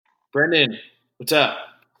Brendan, what's up?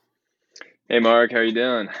 Hey Mark, how you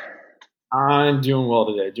doing? I'm doing well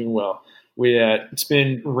today, doing well. It's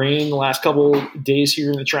been raining the last couple days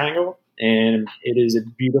here in the Triangle, and it is a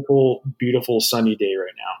beautiful, beautiful sunny day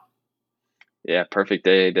right Yeah, perfect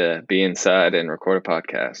day to be inside and record a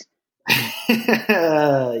podcast.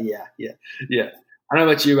 now. Yeah. I don't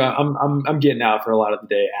know about you, but I'm getting out for a lot of the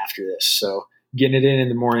day after this, so getting it in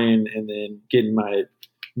the morning, and then getting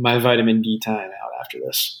my vitamin D time out after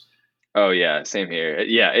this. Oh yeah, same here.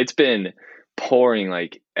 Yeah, it's been pouring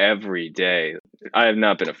like every day. I have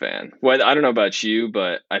not been a fan. Well, I don't know about you,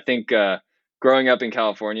 but I think growing up in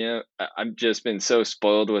California, I've just been so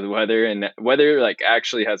spoiled with weather, and weather like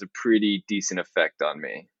actually has a pretty decent effect on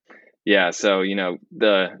me. Yeah, so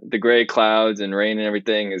the gray clouds and rain and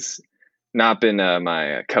everything has not been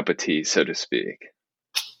my cup of tea, so to speak.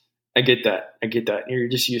 I get that. I get that. You're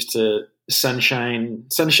just used to sunshine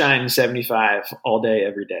 75 all day,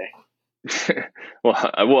 every day.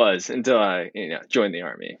 Well, I was until I joined the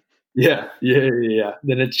army. Yeah.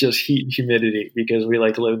 Then it's just heat and humidity because we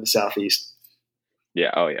like to live in the southeast.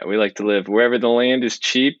 Yeah, oh yeah, we like to live wherever the land is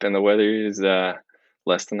cheap and the weather is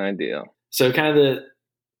less than ideal. So, kind of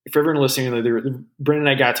for everyone listening, Brendan and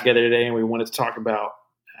I got together today, and we wanted to talk about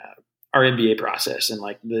our MBA process and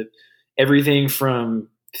like the everything from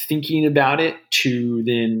thinking about it to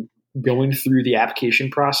then going through the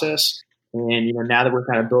application process. And now that we're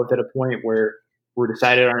kind of both at a point where we're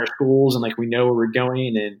decided on our schools and like we know where we're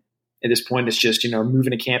going, and at this point it's just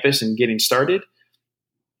moving to campus and getting started.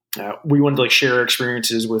 We wanted to like share our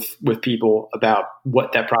experiences with people about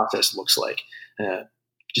what that process looks like,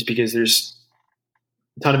 just because there's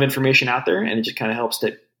a ton of information out there, and it just kind of helps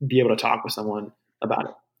to be able to talk with someone about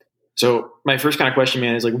it. So my first kind of question,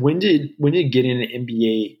 man, is like when did getting an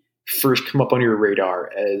MBA first come up on your radar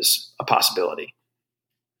as a possibility?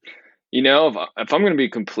 If I'm going to be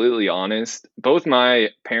completely honest, both my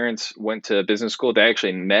parents went to business school. They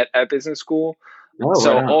actually met at business school. Oh,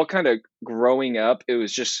 So right on. all kind of growing up, it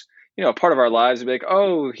was just, part of our lives would be like,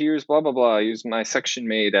 oh, here's blah, blah, blah. Here's my section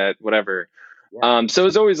mate at whatever. Yeah. So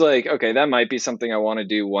it's always like, okay, that might be something I want to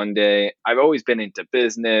do one day. I've always been into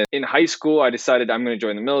business. In high school, I decided I'm going to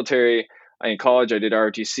join the military. In college, I did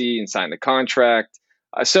ROTC and signed the contract.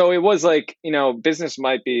 So it was like, business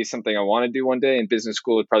might be something I want to do one day, and business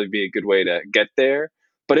school would probably be a good way to get there.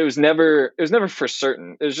 But it was never for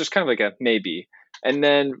certain. It was just kind of like a maybe. And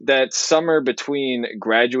then that summer between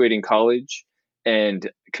graduating college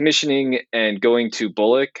and commissioning and going to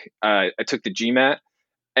Bullock, I took the GMAT.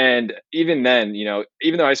 And even then,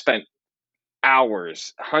 even though I spent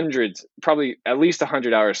hours, hundreds, probably at least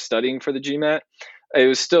 100 hours studying for the GMAT, it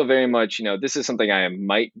was still very much, this is something I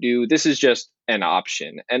might do. This is just an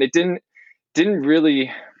option. And it didn't really,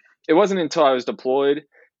 it wasn't until I was deployed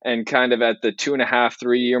and kind of at the 2.5,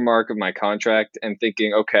 3 year mark of my contract and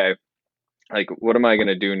thinking, okay, like, what am I going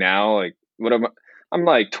to do now? Like, I'm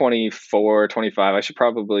like 24, 25. I should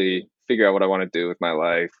probably figure out what I want to do with my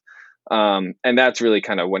life. And that's really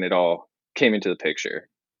kind of when it all came into the picture.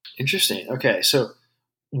 Interesting. Okay, so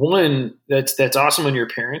one that's awesome on your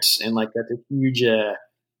parents, and like that's a huge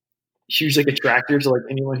like attractor to like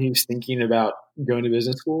anyone who's thinking about going to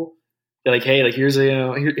business school. They're like, hey, like here's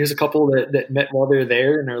a couple that met while they're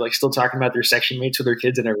there, and they're like still talking about their section mates with their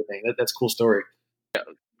kids and everything. That's a cool story.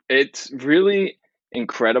 It's really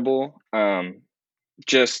incredible,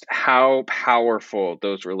 just how powerful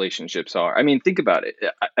those relationships are. I mean, think about it.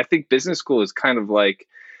 I think business school is kind of like,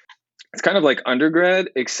 it's kind of like undergrad,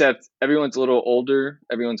 except everyone's a little older,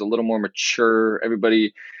 everyone's a little more mature,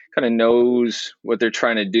 everybody kind of knows what they're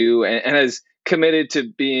trying to do, and is committed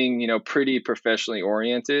to being, pretty professionally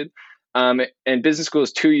oriented. And business school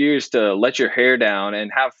is 2 years to let your hair down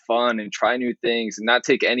and have fun and try new things and not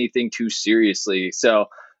take anything too seriously. So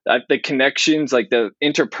the connections, like the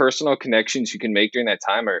interpersonal connections you can make during that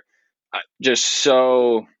time, are just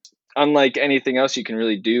so unlike anything else you can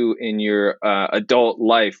really do in your adult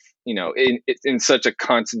life, in such a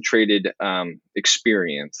concentrated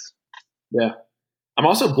experience. Yeah, I'm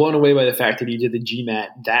also blown away by the fact that you did the GMAT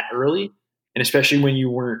that early, and especially when you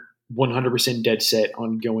weren't 100% dead set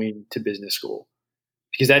on going to business school.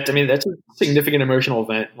 Because that's a significant emotional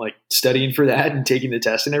event, like studying for that and taking the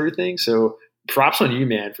test and everything. So props on you,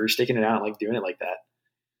 man, for sticking it out and like doing it like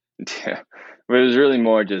that. Yeah, but it was really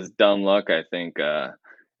more just dumb luck, I think.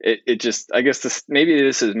 It just, I guess maybe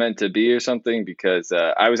this is meant to be or something, because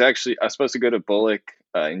I was supposed to go to Bullock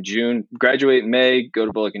in June, graduate in May, go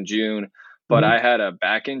to Bullock in June, but Mhm. I had a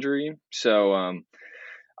back injury. So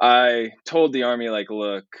I told the Army, like,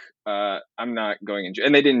 look, I'm not going in,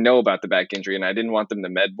 and they didn't know about the back injury, and I didn't want them to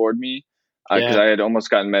med board me. because Yeah. I had almost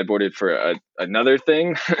gotten med boarded for another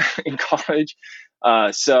thing in college.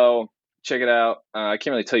 So check it out. I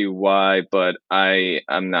can't really tell you why, but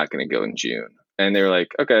I'm not going to go in June. And they were like,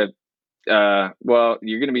 okay, well,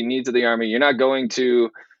 you're going to be needs of the Army. You're not going to,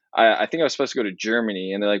 I think I was supposed to go to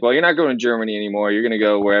Germany. And they're like, well, you're not going to Germany anymore. You're going to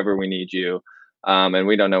go wherever we need you. And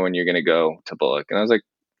we don't know when you're going to go to Bullock. And I was like,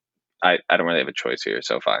 I don't really have a choice here.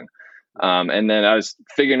 So fine. And then I was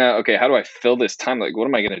figuring out, okay, how do I fill this time? Like, what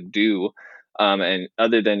am I going to do? And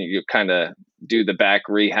other than you kind of do the back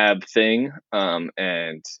rehab thing.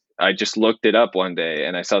 And I just looked it up one day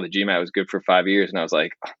and I saw the GMAT was good for 5 years. And I was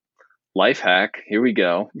like, life hack, here we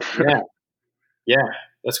go. Yeah. Yeah.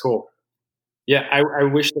 That's cool. Yeah. I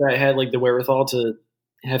wish that I had like the wherewithal to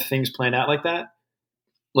have things planned out like that.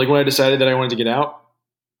 Like when I decided that I wanted to get out,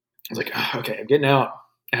 I was like, oh, okay, I'm getting out.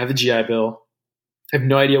 I have the GI Bill. I have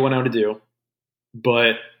no idea what I want to do.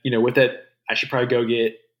 But, with that, I should probably go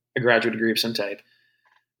get a graduate degree of some type.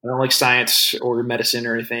 I don't like science or medicine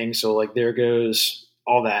or anything. So, like, there goes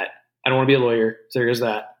all that. I don't want to be a lawyer. So there goes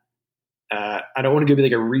that. I don't want to go be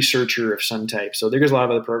like a researcher of some type. So there goes a lot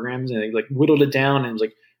of other programs, and they like whittled it down and was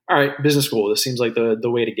like, all right, business school. This seems like the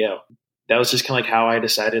way to go. That was just kind of like how I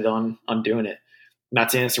decided on doing it. Not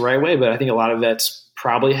saying it's the right way, but I think a lot of vets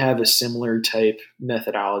probably have a similar type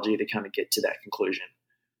methodology to kind of get to that conclusion.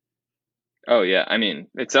 Oh yeah, I mean,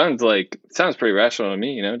 it sounds pretty rational to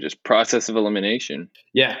me. Just process of elimination.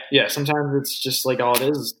 Yeah. Sometimes it's just like all it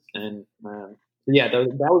is, and yeah, that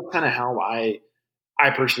was kind of how I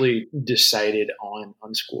personally decided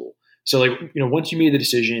on school. So like, once you made the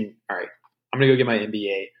decision, all right, I'm going to go get my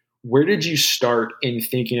MBA. Where did you start in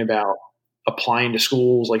thinking about applying to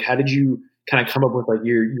schools? Like, how did you kind of come up with like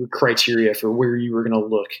your criteria for where you were going to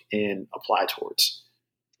look and apply towards?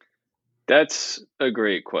 That's a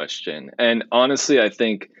great question. And honestly, I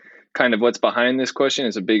think kind of what's behind this question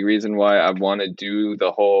is a big reason why I want to do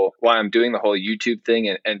why I'm doing the whole YouTube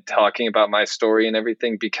thing and talking about my story and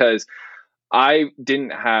everything, because I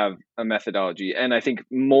didn't have a methodology. And I think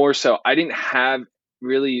more so, I didn't have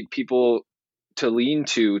really people to lean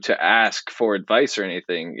to ask for advice or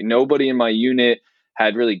anything. Nobody in my unit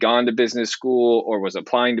had really gone to business school or was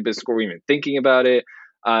applying to business school or even thinking about it.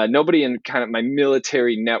 Nobody in kind of my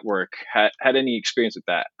military network had any experience with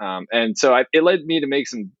that. And so it led me to make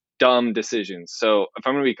some dumb decisions. So if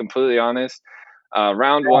I'm going to be completely honest,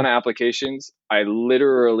 round one applications, I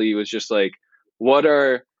literally was just like, what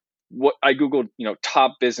I Googled,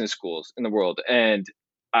 top business schools in the world. And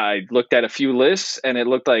I looked at a few lists and it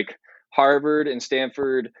looked like Harvard and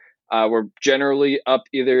Stanford were generally up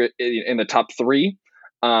either in the top three.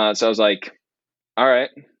 So I was like, all right,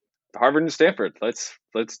 Harvard and Stanford, let's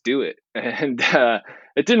do it. And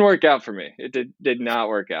it didn't work out for me. It did not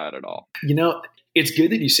work out at all. It's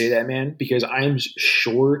good that you say that, man, because I'm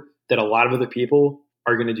sure that a lot of other people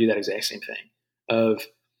are going to do that exact same thing. Of,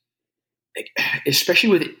 like, especially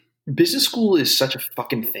with business school is such a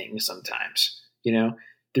fucking thing sometimes.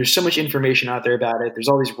 There's so much information out there about it. There's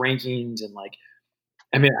all these rankings and like,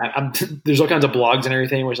 I mean, there's all kinds of blogs and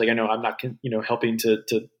everything. Where it's like, I know I'm not, helping to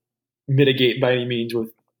mitigate by any means with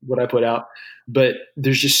what I put out, but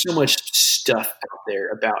there's just so much stuff out there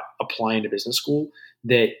about applying to business school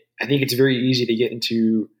that I think it's very easy to get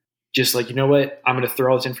into just like, you know what, I'm going to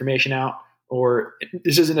throw all this information out, or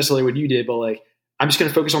this isn't necessarily what you did, but like, I'm just going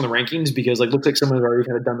to focus on the rankings because like, looks like someone's already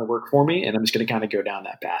kind of done the work for me. And I'm just going to kind of go down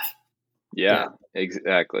that path. Yeah,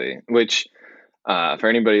 exactly. Which, for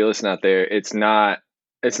anybody listening out there, it's not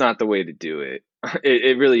the way to do it.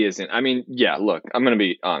 It really isn't. I mean, yeah, look, I'm going to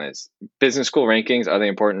be honest. Business school rankings, are they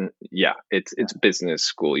important? Yeah, it's business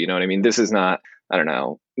school. You know what I mean? This is not, I don't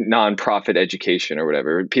know, nonprofit education or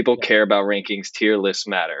whatever. People care about rankings, tier lists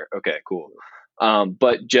matter. Okay, cool.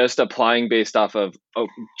 But just applying based off of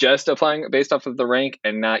the rank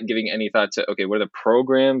and not giving any thought to, okay, what are the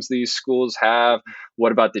programs these schools have?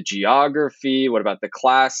 What about the geography? What about the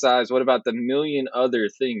class size? What about the million other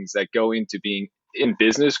things that go into being in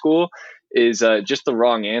business school is just the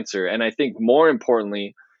wrong answer. And I think more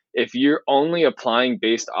importantly, if you're only applying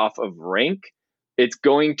based off of rank, it's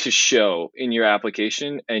going to show in your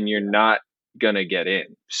application and you're not going to get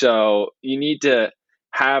in. So you need to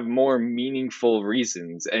have more meaningful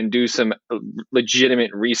reasons and do some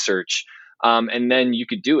legitimate research. And then you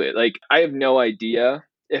could do it. Like, I have no idea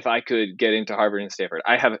if I could get into Harvard and Stanford.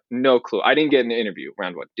 I have no clue. I didn't get an interview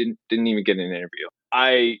round one. Didn't even get an interview.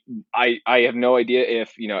 I have no idea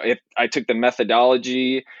if I took the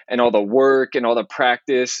methodology and all the work and all the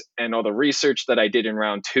practice and all the research that I did in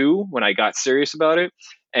round two when I got serious about it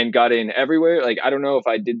and got in everywhere. Like, I don't know if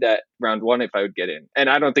I did that round one, if I would get in. And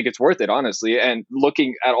I don't think it's worth it, honestly. And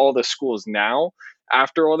looking at all the schools now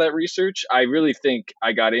after all that research, I really think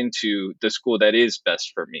I got into the school that is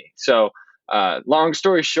best for me. So, long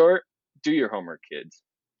story short, do your homework, kids.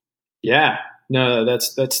 Yeah, no,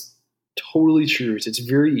 that's totally true. It's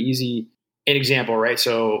very easy. An example, right?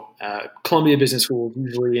 So Columbia Business School is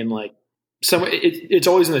usually in like it's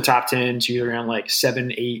always in the top 10, to usually around like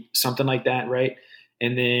 7, 8, something like that, right?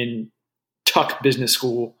 And then Tuck Business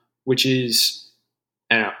School, which is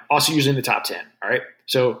also usually in the top 10. All right.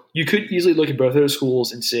 So you could easily look at both of those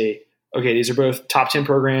schools and say, okay, these are both top 10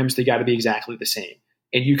 programs. They got to be exactly the same.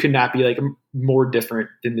 And you could not be like more different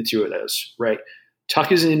than the two of those, right?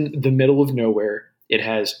 Tuck is in the middle of nowhere. It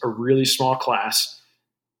has a really small class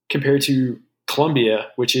compared to Columbia,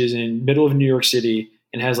 which is in middle of New York City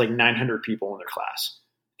and has like 900 people in their class.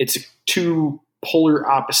 It's two polar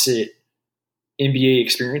opposite MBA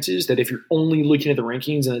experiences that if you're only looking at the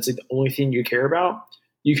rankings and it's like the only thing you care about,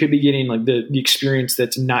 you could be getting like the experience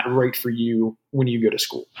that's not right for you when you go to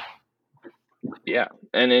school. Yeah.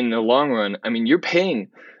 And in the long run, I mean, you're paying,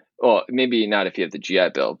 well, maybe not if you have the GI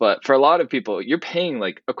Bill, but for a lot of people, you're paying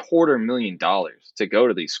like $250,000 to go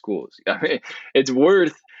to these schools. I mean, it's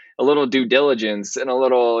worth a little due diligence and a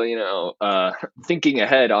little, thinking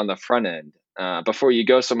ahead on the front end before you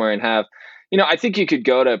go somewhere and have, I think you could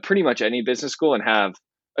go to pretty much any business school and have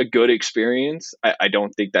a good experience. I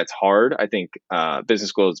don't think that's hard. I think business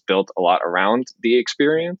school is built a lot around the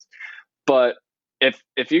experience. But if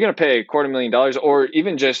you're going to pay $250,000 or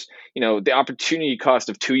even just, the opportunity cost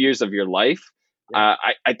of 2 years of your life,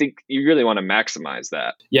 I think you really want to maximize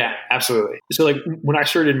that. Yeah, absolutely. So like when I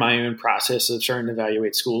started my own process of starting to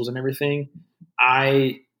evaluate schools and everything,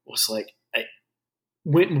 I was like, I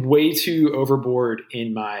went way too overboard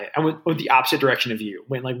I went the opposite direction of you,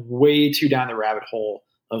 went like way too down the rabbit hole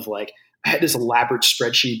of like, I had this elaborate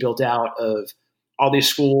spreadsheet built out of all these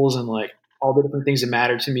schools and like all the different things that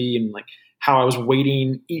mattered to me and like how I was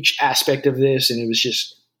weighting each aspect of this. And it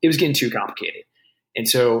was getting too complicated. And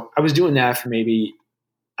so I was doing that for maybe,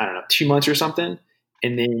 2 months or something.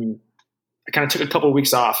 And then I kind of took a couple of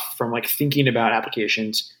weeks off from like thinking about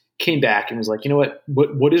applications, came back and was like, you know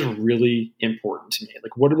what is really important to me?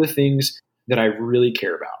 Like, what are the things that I really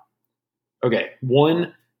care about? Okay.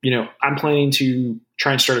 One, I'm planning to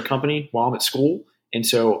try and start a company while I'm at school. And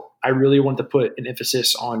so I really want to put an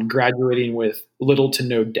emphasis on graduating with little to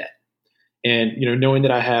no debt. And, knowing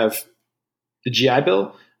that I have the GI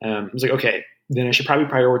Bill, I was like, okay, then I should probably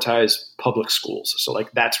prioritize public schools. So like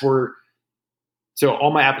so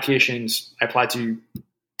all my applications, I applied to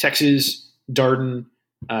Texas, Darden,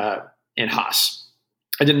 and Haas.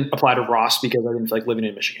 I didn't apply to Ross because I didn't feel like living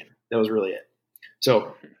in Michigan. That was really it.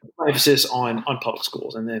 So my emphasis on public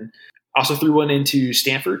schools. And then also threw one into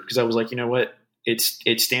Stanford because I was like, you know what, it's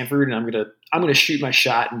Stanford and I'm gonna shoot my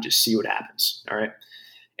shot and just see what happens. All right.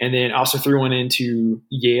 And then also threw one into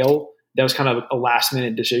Yale. That was kind of a last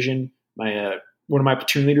minute decision. My one of my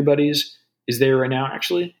platoon leader buddies is there right now,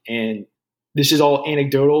 actually. And this is all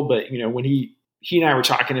anecdotal, but when he and I were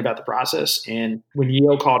talking about the process, and when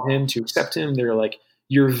Yale called him to accept him, they're like,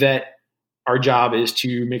 "You're a vet. Our job is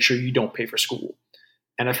to make sure you don't pay for school."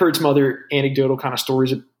 And I've heard some other anecdotal kind of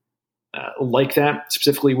stories like that,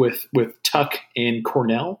 specifically with Tuck and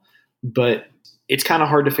Cornell, but it's kind of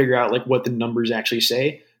hard to figure out like what the numbers actually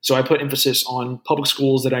say. So I put emphasis on public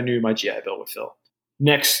schools that I knew my GI Bill would fill.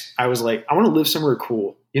 Next, I was like, I want to live somewhere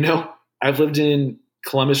cool. I've lived in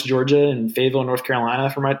Columbus, Georgia, and Fayetteville, North Carolina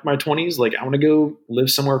for my 20s. Like, I want to go live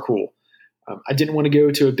somewhere cool. I didn't want to go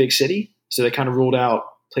to a big city, so they kind of ruled out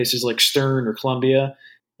places like Stern or Columbia.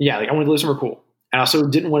 Yeah, like I wanted to live somewhere cool. I also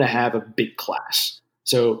didn't want to have a big class.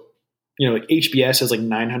 So, like HBS has like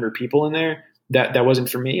 900 people in there. That wasn't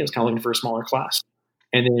for me. I was kind of looking for a smaller class.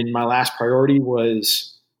 And then my last priority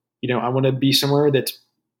was, I want to be somewhere that's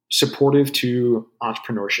supportive to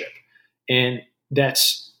entrepreneurship. And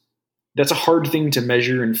that's a hard thing to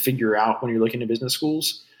measure and figure out when you're looking at business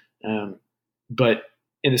schools. But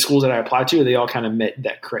in the schools that I applied to, they all kind of met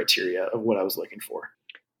that criteria of what I was looking for.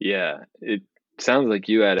 Yeah, it sounds like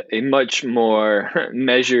you had a much more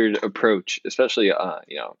measured approach, especially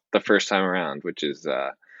the first time around, which is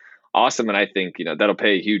awesome. And I think that'll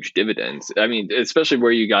pay huge dividends. I mean, especially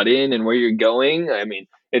where you got in and where you're going. I mean,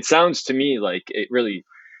 it sounds to me like it really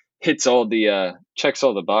hits all the checks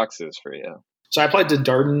all the boxes for you. So I applied to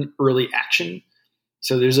Darden Early Action.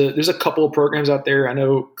 So there's a couple of programs out there. I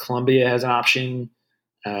know Columbia has an option.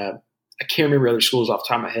 I can't remember other schools off the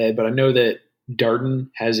top of my head, but I know that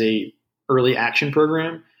Darden has a early action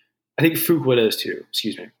program. I think Fuqua does too,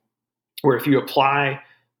 where if you apply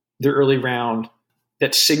their early round,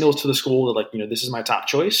 that signals to the school that like, this is my top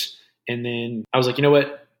choice. And then I was like, you know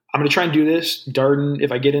what, I'm going to try and do this. Darden,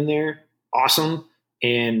 if I get in there, awesome.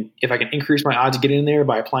 And if I can increase my odds of getting in there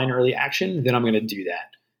by applying early action, then I'm going to do that.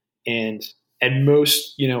 And at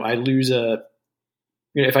most, I lose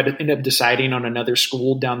if I end up deciding on another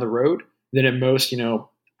school down the road, then at most,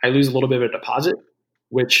 I lose a little bit of a deposit,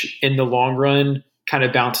 which in the long run kind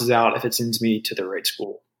of bounces out if it sends me to the right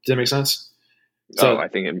school. Does that make sense? So, I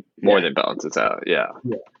think it more than balances out. Yeah.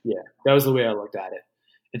 Yeah. That was the way I looked at it.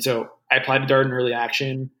 And so I applied to Dart in early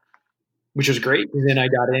action, which was great. And then I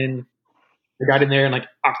got in there in like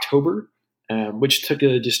October, which took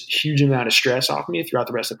a just huge amount of stress off me throughout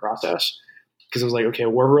the rest of the process. Because I was like, okay,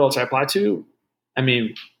 wherever else I apply to, I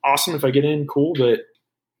mean, awesome if I get in, cool. But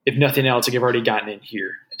if nothing else, like I've already gotten in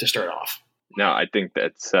here to start off. No, I think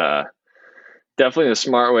that's definitely the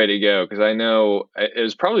smart way to go, because I know it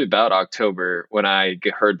was probably about October when I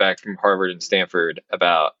heard back from Harvard and Stanford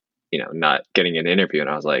about, not getting an interview. And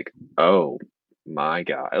I was like, oh my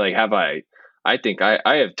God, like, I think I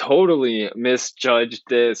have totally misjudged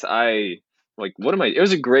this. What am I? It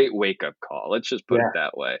was a great wake up call. Let's just put it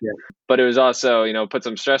that way. Yeah. But it was also, put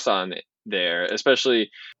some stress on it there, especially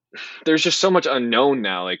there's just so much unknown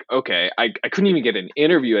now. Like, okay, I couldn't even get an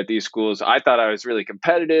interview at these schools. I thought I was really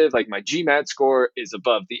competitive. Like my GMAT score is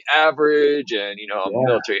above the average and, I'm a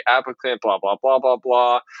military applicant, blah, blah, blah, blah,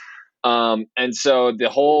 blah. And so the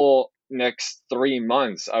whole next 3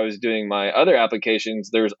 months I was doing my other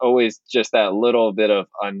applications, there was always just that little bit of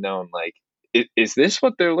unknown. Like, is this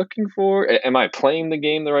what they're looking for? Am I playing the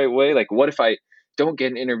game the right way? Like, what if I don't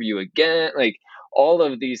get an interview again? Like, all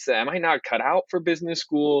of these, am I not cut out for business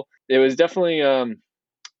school? It was definitely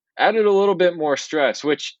added a little bit more stress,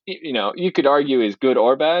 which, you could argue is good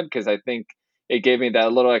or bad, because I think it gave me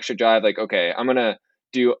that little extra drive. Like, okay, I'm going to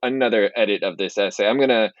do another edit of this essay. I'm going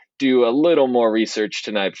to do a little more research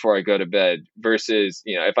tonight before I go to bed versus,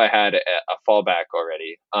 if I had a fallback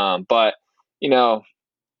already. But,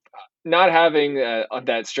 not having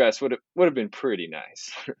that stress would have been pretty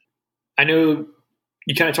nice. I know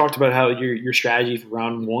you kind of talked about how your strategy for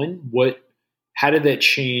round one. How did that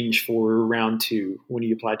change for round two when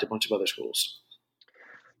you applied to a bunch of other schools?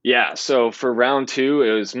 Yeah, so for round two,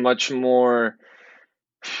 it was much more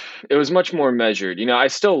measured. I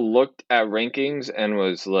still looked at rankings and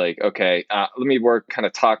was like, okay, let me work kind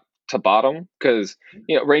of top to bottom, because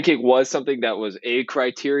ranking was something that was a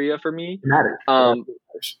criteria for me. It matters.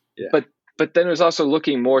 Yeah. But then it was also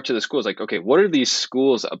looking more to the schools, like, okay, what are these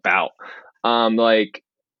schools about?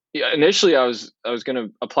 Initially I was going to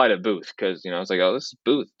apply to Booth because, I was like, oh, this is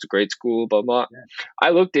Booth. It's a great school, blah, blah. Yeah. I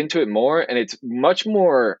looked into it more, and it's much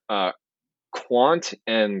more quant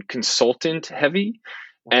and consultant heavy.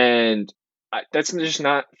 And that's just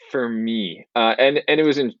not for me. And it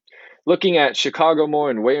was in looking at Chicago more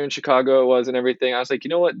and where in Chicago it was and everything. I was like, you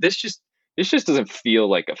know what, this just doesn't feel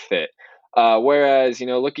like a fit. Whereas,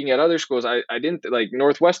 looking at other schools, I didn't like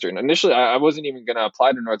Northwestern. Initially, I wasn't even going to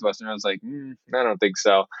apply to Northwestern. I was like, I don't think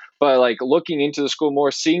so. But like looking into the school more,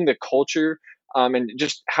 seeing the culture and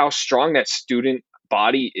just how strong that student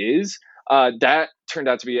body is, that turned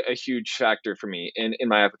out to be a huge factor for me in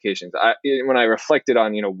my applications. When I reflected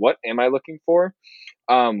on, what am I looking for?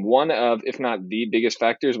 One of, if not the biggest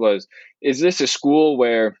factors was, is this a school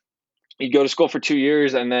where you go to school for 2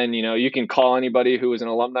 years and then, you can call anybody who is an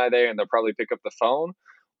alumni there and they'll probably pick up the phone?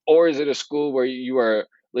 Or is it a school where you are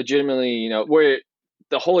legitimately, where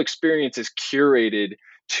the whole experience is curated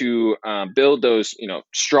to build those,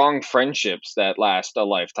 strong friendships that last a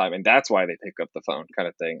lifetime? And that's why they pick up the phone, kind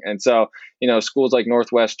of thing. And so, schools like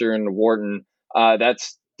Northwestern, Wharton,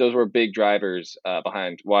 those were big drivers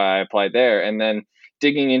behind why I applied there. And then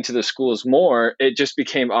digging into the schools more, it just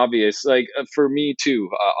became obvious. Like for me too,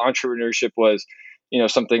 entrepreneurship was,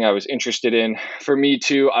 something I was interested in. For me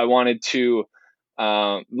too, I wanted to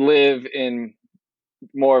live in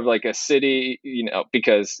more of like a city,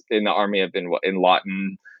 because in the Army I've been in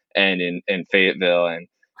Lawton and in Fayetteville and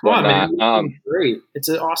whatnot. Great. It's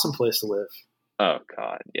an awesome place to live. Oh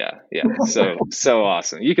God. Yeah. So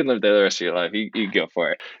awesome. You can live there the rest of your life. You go for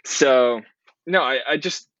it. So no, I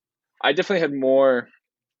definitely had more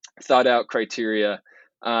thought out criteria.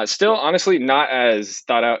 Still, honestly, not as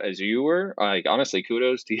thought out as you were. Like, honestly,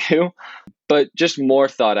 kudos to you, but just more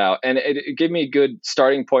thought out. And it gave me a good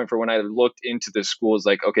starting point for when I looked into the schools.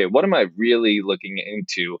 Like, okay, what am I really looking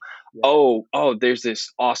into? Yeah. Oh, there's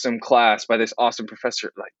this awesome class by this awesome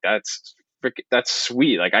professor. Like, that's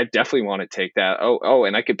sweet. Like, I definitely want to take that. Oh,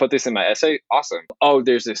 and I could put this in my essay. Awesome. Oh,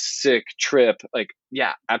 there's this sick trip. Like,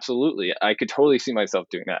 yeah, absolutely. I could totally see myself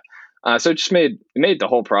doing that. So it just made the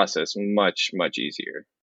whole process much, much easier.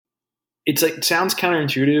 It's like, it sounds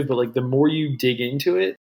counterintuitive, but like the more you dig into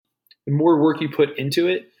it, the more work you put into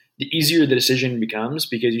it, the easier the decision becomes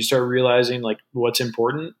because you start realizing like what's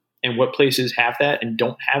important and what places have that and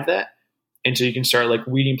don't have that. And so you can start like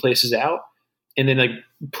weeding places out and then like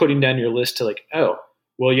putting down your list to like, oh,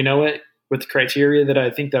 well, you know what? With the criteria that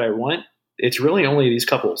I think that I want, it's really only these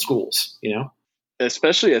couple of schools, you know?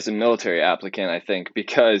 Especially as a military applicant, I think,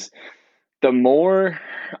 because the more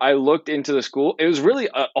I looked into the school, it was really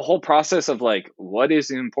a whole process of like, what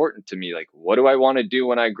is important to me? Like, what do I want to do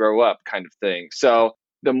when I grow up kind of thing. So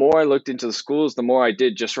the more I looked into the schools, the more I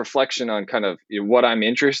did just reflection on kind of what I'm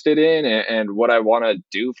interested in and what I want to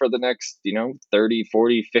do for the next, 30,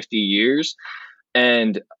 40, 50 years.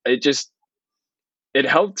 And it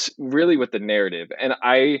helped really with the narrative. And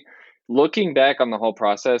looking back on the whole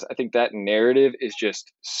process, I think that narrative is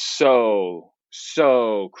just so,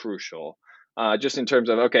 so crucial. Just in terms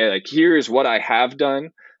of, okay, like here's what I have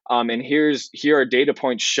done. And here are data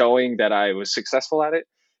points showing that I was successful at it.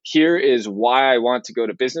 Here is why I want to go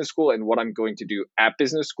to business school and what I'm going to do at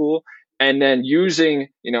business school. And then using,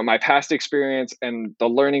 my past experience and the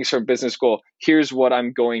learnings from business school, here's what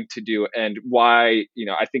I'm going to do and why,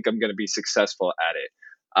 I think I'm going to be successful at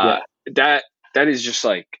it. Yeah. That is just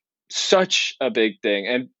like such a big thing,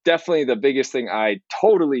 and definitely the biggest thing I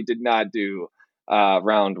totally did not do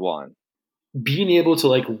round one. Being able to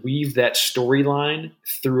like weave that storyline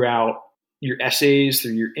throughout your essays,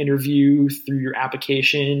 through your interview, through your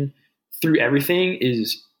application, through everything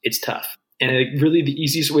it's tough. And really the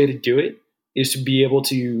easiest way to do it is to be able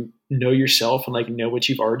to know yourself and like know what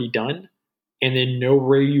you've already done and then know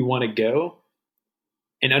where you want to go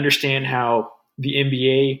and understand how the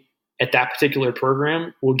MBA at that particular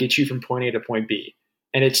program will get you from point A to point B.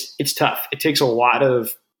 And it's tough. It takes a lot of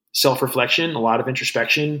self-reflection, a lot of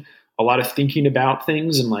introspection, a lot of thinking about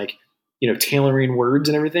things and like, tailoring words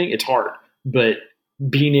and everything. It's hard, but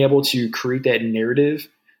being able to create that narrative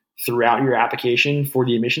throughout your application for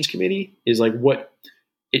the admissions committee is like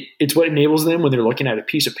it's what enables them when they're looking at a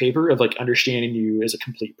piece of paper of like understanding you as a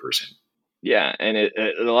complete person. Yeah, and it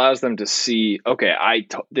allows them to see, okay,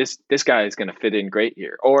 this guy is going to fit in great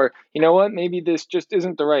here, or you know what, maybe this just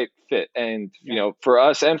isn't the right fit, and for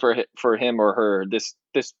us and for him or her, this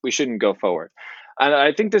we shouldn't go forward. And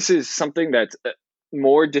I think this is something that's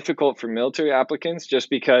more difficult for military applicants, just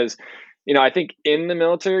because I think in the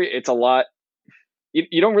military it's a lot.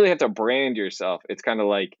 You don't really have to brand yourself. It's kind of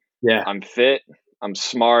like, yeah, I'm fit, I'm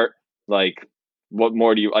smart. Like, what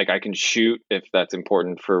more do you like? I can shoot if that's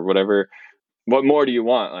important for whatever. What more do you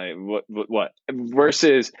want? Like, what?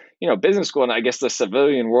 Versus, business school and I guess the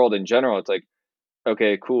civilian world in general, it's like,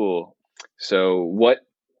 okay, cool. So what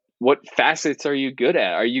facets are you good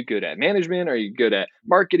at? Are you good at management? Are you good at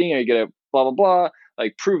marketing? Are you good at blah, blah, blah?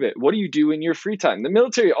 Like, prove it. What do you do in your free time? The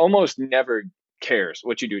military almost never cares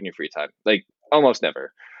what you do in your free time. Like, almost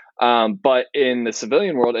never. But in the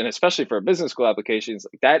civilian world, and especially for business school applications,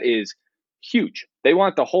 that is huge. They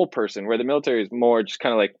want the whole person, where the military is more just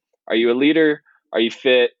kind of like, are you a leader? Are you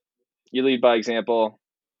fit? You lead by example?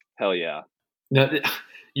 Hell yeah. No,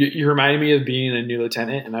 you reminded me of being a new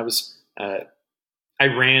lieutenant, and I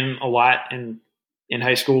ran a lot in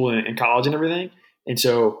high school and college and everything. And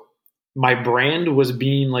so my brand was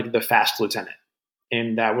being like the fast lieutenant.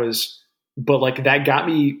 And but like that got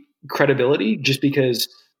me credibility just because,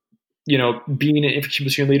 being an infantry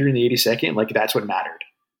platoon leader in the 82nd, like that's what mattered.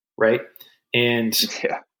 Right. And,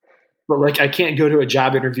 yeah. But like, I can't go to a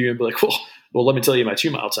job interview and be like, well, let me tell you my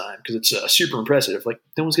 2 mile time because it's super impressive. Like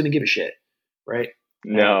no one's going to give a shit. Right.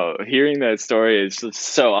 No, hearing that story is just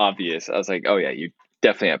so obvious. I was like, oh yeah, you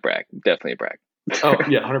definitely have brag. Definitely brag. Oh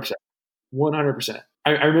yeah. 100%. 100%.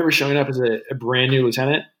 I remember showing up as a brand new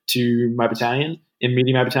lieutenant to my battalion and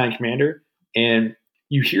meeting my battalion commander, and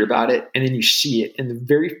you hear about it and then you see it. And the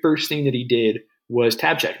very first thing that he did was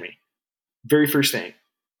tab check me. Very first thing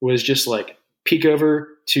was just like peek over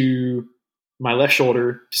to my left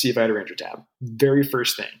shoulder to see if I had a Ranger tab. Very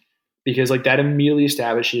first thing, because like that immediately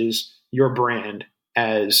establishes your brand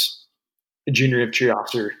as a junior infantry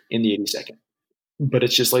officer in the 82nd. But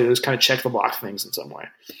it's just like those kind of check the box things in some way.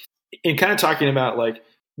 And kind of talking about like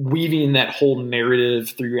weaving that whole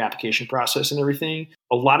narrative through your application process and everything,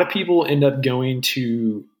 a lot of people end up going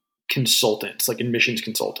to consultants, like admissions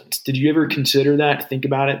consultants. Did you ever consider that, think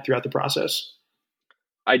about it throughout the process?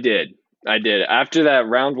 I did. After that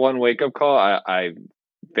round one wake up call, I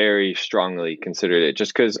very strongly considered it,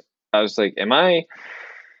 just because I was like, am I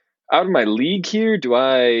out of my league here? Do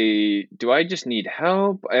I just need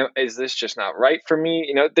help? Is this just not right for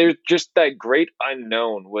me? There's just that great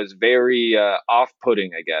unknown was very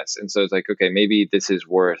off-putting, I guess. And so it's like, okay, maybe this is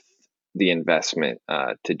worth the investment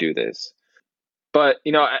to do this. But,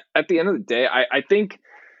 at the end of the day, I think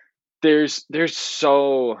there's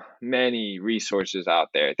so many resources out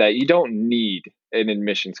there that you don't need an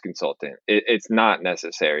admissions consultant. It's not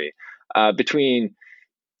necessary. Between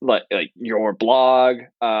like your blog,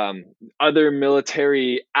 other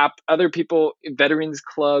military other people, veterans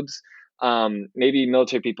clubs, maybe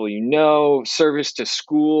military people, service to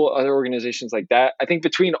school, other organizations like that. I think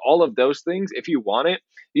between all of those things, if you want it,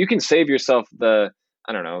 you can save yourself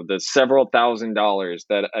I don't know, the several $1,000s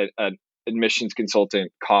that a admissions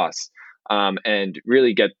consultant costs, and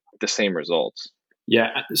really get the same results. Yeah.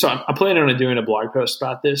 So I'm planning on doing a blog post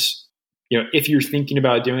about this. If you're thinking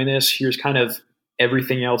about doing this, here's kind of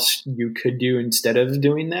everything else you could do instead of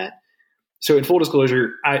doing that. So in full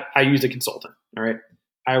disclosure, I used a consultant. All right.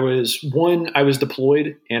 I was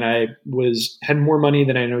deployed and I had more money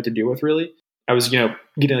than I know what to do with really. I was,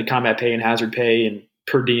 getting the combat pay and hazard pay and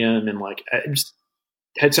per diem and I just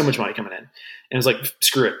had so much money coming in. And I was like,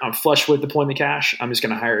 screw it. I'm flush with deployment cash. I'm just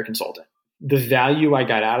going to hire a consultant. The value I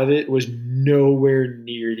got out of it was nowhere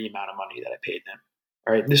near the amount of money that I paid them.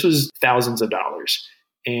 All right. This was thousands of dollars.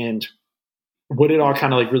 And what it all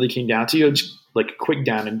kind of really came down to, just like a quick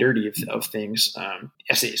down and dirty of things.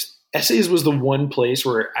 Essays was the one place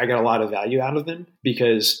where I got a lot of value out of them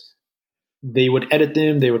because they would edit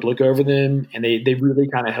them, they would look over them, and they really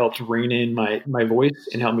kind of helped rein in my voice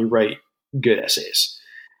and help me write good essays.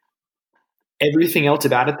 Everything else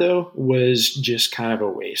about it though was just kind of a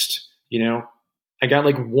waste. I got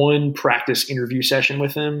one practice interview session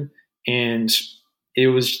with them and it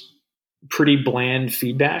was pretty bland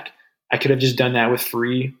feedback. I could have just done that with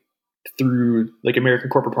free through American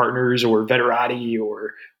Corporate Partners or Veterati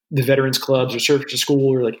or the Veterans Clubs or Service to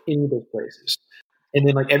School or any of those places. And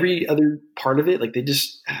then every other part of it, they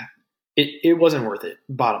just, it wasn't worth it.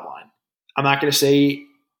 Bottom line, I'm not going to say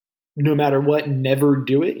no matter what, never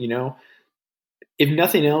do it. If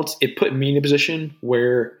nothing else, it put me in a position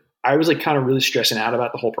where I was kind of really stressing out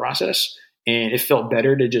about the whole process and it felt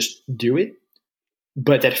better to just do it.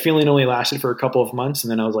 But that feeling only lasted for a couple of months,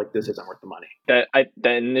 and then I was like, "This isn't worth the money." That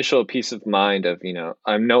initial peace of mind of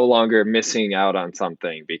I'm no longer missing out on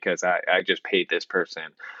something because I just paid this person,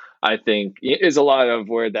 I think is a lot of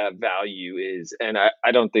where that value is, and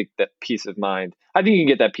I don't think that peace of mind. I think you can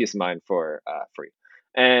get that peace of mind for free,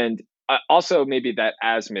 and also maybe that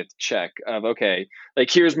azimuth check of okay,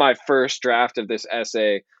 here's my first draft of this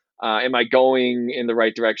essay. Am I going in the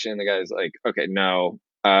right direction? The guy's like, okay, no.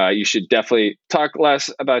 You should definitely talk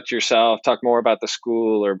less about yourself, talk more about the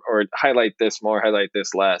school, or highlight this more, highlight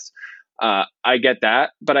this less. I get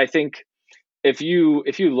that, but I think if you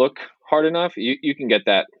look hard enough, you can get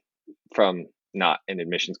that from not an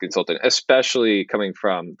admissions consultant, especially coming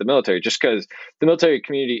from the military, just because the military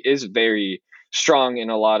community is very strong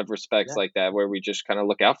in a lot of respects like that, where we just kind of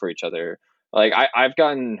look out for each other. I've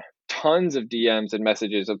gotten tons of DMs and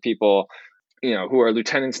messages of people who are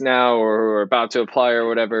lieutenants now or who are about to apply or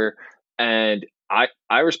whatever. And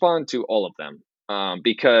I respond to all of them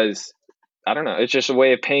because I don't know, it's just a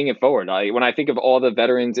way of paying it forward. When I think of all the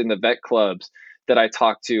veterans in the vet clubs that I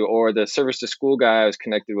talked to or the service to school guy I was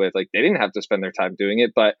connected with, they didn't have to spend their time doing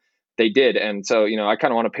it, but they did. And so, I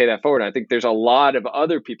kind of want to pay that forward. And I think there's a lot of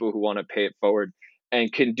other people who want to pay it forward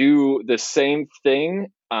and can do the same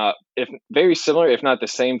thing, if very similar, if not the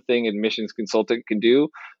same thing admissions consultant can do,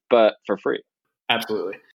 but for free.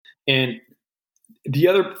 Absolutely. And the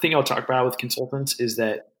other thing I'll talk about with consultants is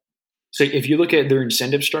that, so if you look at their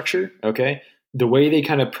incentive structure, okay, the way they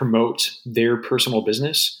kind of promote their personal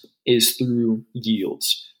business is through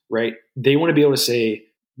yields, right? They want to be able to say,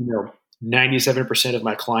 97% of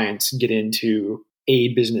my clients get into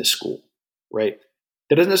a business school, right?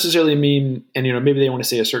 That doesn't necessarily mean, and maybe they want to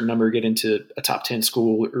say a certain number get into a top 10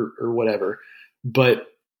 school or whatever, but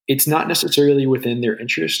it's not necessarily within their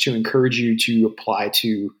interest to encourage you to apply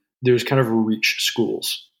to those kind of reach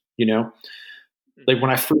schools. When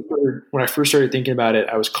I first started thinking about it,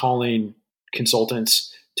 I was calling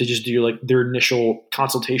consultants to just do their initial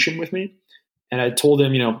consultation with me, and I told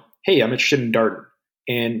them, hey, I'm interested in Darden,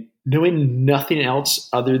 and knowing nothing else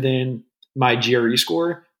other than my GRE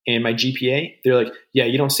score and my GPA, they're like, yeah,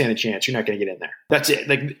 you don't stand a chance. You're not going to get in there. That's it.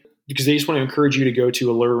 Because they just want to encourage you to go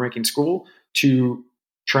to a lower ranking school to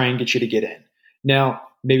try and get you to get in. Now,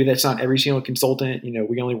 maybe that's not every single consultant.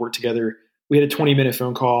 We only work together. We had a 20-minute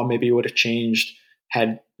phone call. Maybe it would have changed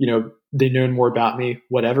had, they known more about me,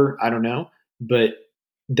 whatever. I don't know. But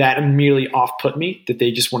that immediately off-put me that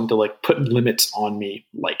they just wanted to put limits on me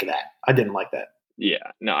like that. I didn't like that.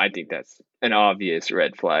 Yeah, no, I think that's an obvious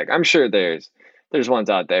red flag. I'm sure there's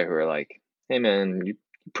ones out there who are like, hey man, you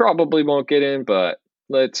probably won't get in, but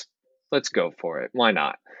let's go for it. Why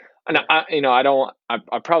not? And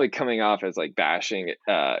I'm probably coming off as like bashing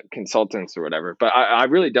consultants or whatever, but I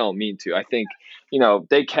really don't mean to. I think,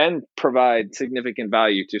 they can provide significant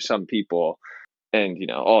value to some people and,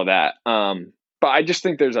 all that. But I just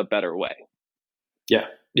think there's a better way. Yeah.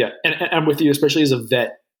 Yeah. And I'm with you, especially as a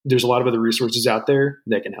vet. There's a lot of other resources out there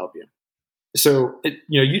that can help you. So,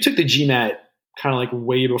 you took the GMAT kind of like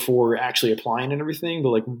way before actually applying and everything, but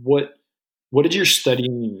like what did your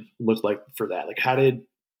studying look like for that? Like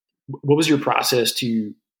what was your process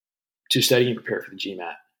to study and prepare for the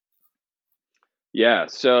GMAT? Yeah.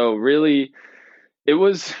 So really it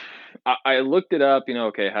was, I looked it up,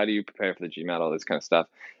 okay, how do you prepare for the GMAT, all this kind of stuff.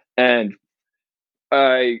 And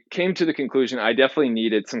I came to the conclusion I definitely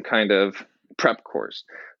needed some kind of prep course.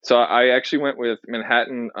 So I actually went with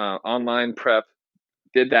Manhattan Online Prep,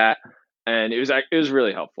 did that, and it was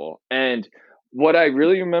really helpful. And what I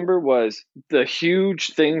really remember was the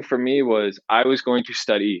huge thing for me was I was going to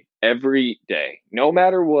study every day, no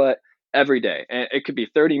matter what, every day. And it could be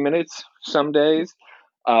 30 minutes some days,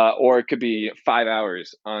 or it could be 5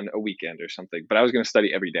 hours on a weekend or something. But I was going to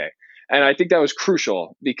study every day. And I think that was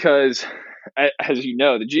crucial because, as you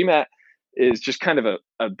know, the GMAT is just kind of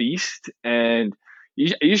a beast. And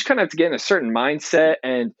you just kind of have to get in a certain mindset.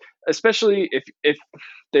 And especially if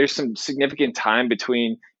there's some significant time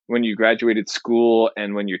between when you graduated school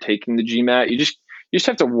and when you're taking the GMAT, you just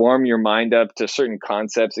have to warm your mind up to certain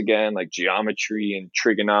concepts again, like geometry and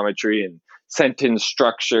trigonometry and sentence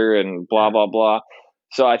structure and blah, blah, blah.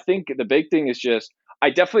 So I think the big thing is I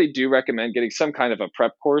definitely do recommend getting some kind of a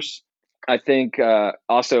prep course. I think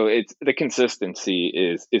also it's the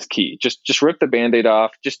consistency is key. Just rip the Band-Aid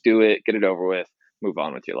off, just do it, get it over with, move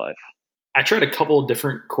on with your life. I tried a couple of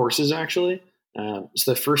different courses actually. So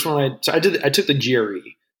the first one I took the GRE,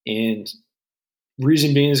 and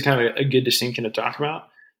reason being is kind of a good distinction to talk about.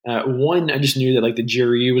 One, I just knew that like the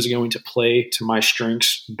GRE was going to play to my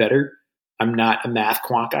strengths better. I'm not a math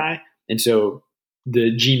quant guy, and so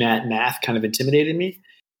the GMAT math kind of intimidated me.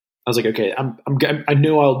 I was like, okay, I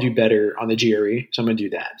know I'll do better on the GRE, so I'm going to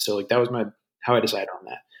do that. So like that was how I decided on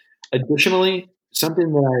that. Additionally,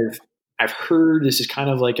 something that I've heard, this is kind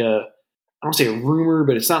of like I don't say a rumor,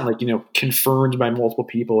 but it's not like, confirmed by multiple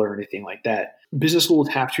people or anything like that. Business schools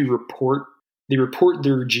have to report their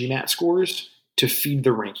GMAT scores to feed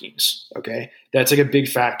the rankings. Okay. That's like a big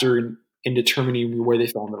factor in determining where they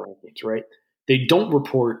fall in the rankings, right? They don't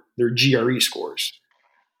report their GRE scores.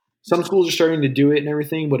 Some schools are starting to do it and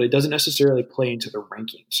everything, but it doesn't necessarily play into the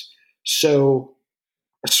rankings. So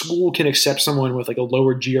a school can accept someone with like a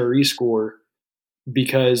lower GRE score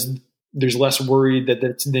because there's less worry that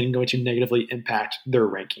that's then going to negatively impact their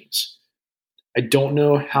rankings. I don't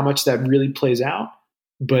know how much that really plays out,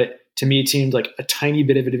 but to me, it seemed like a tiny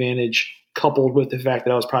bit of advantage coupled with the fact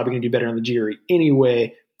that I was probably going to do better on the GRE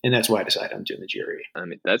anyway. And that's why I decided I'm doing the GRE. I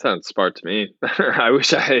mean, that sounds smart to me. I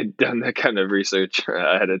wish I had done that kind of research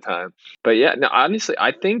ahead of time. But yeah, no, honestly,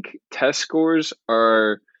 I think test scores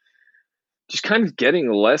are just kind of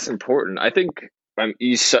getting less important. I think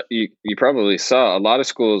you probably saw a lot of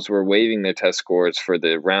schools were waiving their test scores for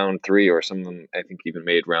the round 3, or some of them I think even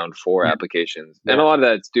made round 4 applications. Yeah. And a lot of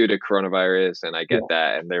that's due to coronavirus, and I get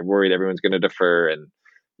that, and they're worried everyone's going to defer, and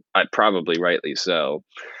probably rightly so.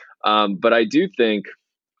 But I do think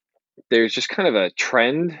there's just kind of a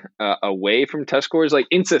trend away from test scores, like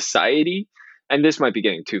in society, and this might be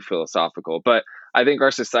getting too philosophical, but I think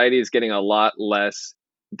our society is getting a lot less,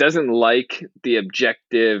 doesn't like the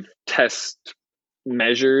objective test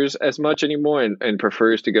measures as much anymore, and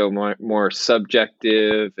prefers to go more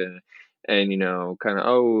subjective and kind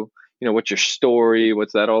of, what's your story,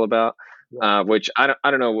 what's that all about? Which I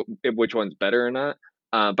don't know which one's better or not,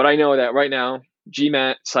 but I know that right now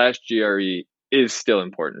GMAT/GRE is still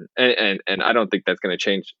important, and I don't think that's going to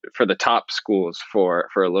change for the top schools for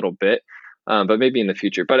a little bit, but maybe in the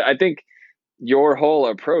future. But I think your whole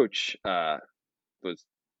approach was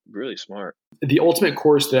really smart. The ultimate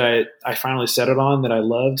course that I finally settled on that I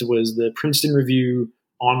loved was the Princeton Review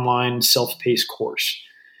online self-paced course.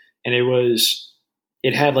 And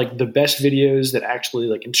it had like the best videos that actually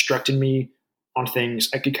like instructed me on things.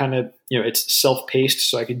 I could kind of, it's self-paced,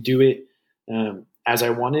 so I could do it as I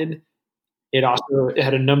wanted. It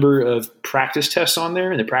had a number of practice tests on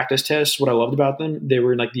there, and the practice tests, what I loved about them, they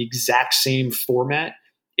were in like the exact same format.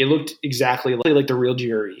 It looked exactly like the real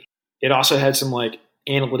GRE. It also had some like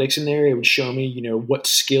analytics in there. It would show me, what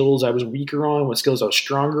skills I was weaker on, what skills I was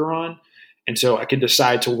stronger on. And so I could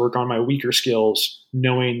decide to work on my weaker skills,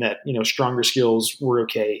 knowing that, stronger skills were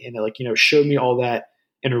okay. And it showed me all that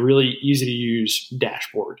in a really easy to use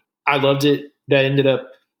dashboard. I loved it. That ended up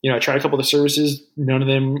I tried a couple of the services. None of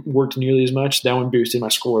them worked nearly as much. That one boosted my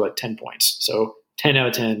score like 10 points. So 10 out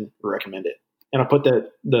of 10, recommend it. And I'll put the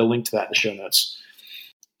link to that in the show notes.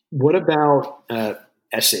 What about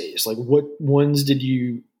essays? Like, what ones did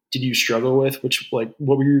you struggle with? What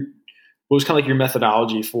was kind of like your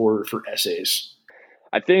methodology for essays?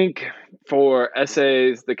 I think for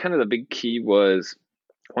essays, the big key was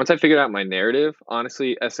once I figured out my narrative,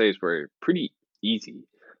 honestly, essays were pretty easy.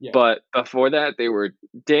 Yeah. But before that, they were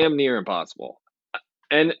damn near impossible.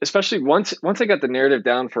 And especially once I got the narrative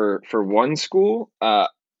down for one school,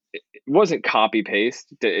 it wasn't copy paste.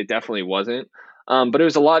 It definitely wasn't. But it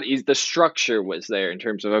was a lot easier. The structure was there in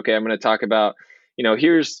terms of, okay, I'm going to talk about,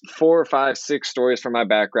 here's 4 or 5, 6 stories from my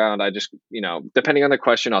background. I just, depending on the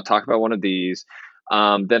question, I'll talk about one of these.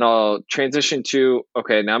 Then I'll transition to,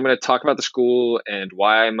 okay, now I'm going to talk about the school and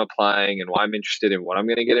why I'm applying and why I'm interested in what I'm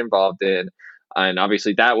going to get involved in. And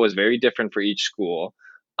obviously that was very different for each school.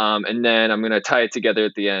 And then I'm going to tie it together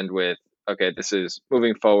at the end with, okay, this is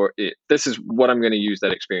moving forward. This is what I'm going to use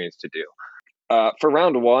that experience to do. For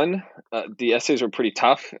round one, the essays were pretty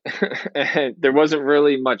tough. And there wasn't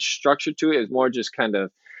really much structure to it. It was more just kind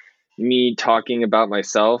of me talking about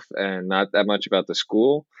myself and not that much about the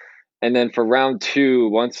school. And then for round two,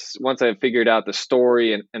 once I figured out the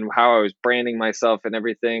story and how I was branding myself and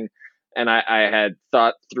everything, and I had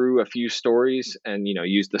thought through a few stories and,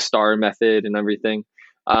 used the STAR method and everything,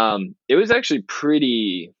 it was actually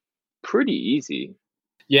pretty easy.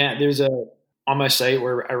 Yeah, there's on my site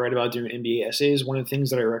where I write about doing MBA essays. One of the things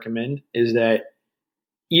that I recommend is that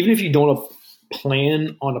even if you don't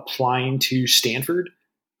plan on applying to Stanford,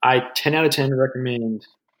 I 10 out of 10 recommend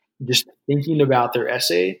just thinking about their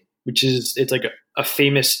essay, it's like a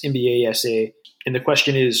famous MBA essay. And the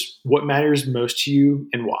question is, what matters most to you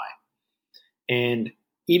and why? And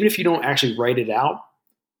even if you don't actually write it out,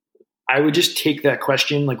 I would just take that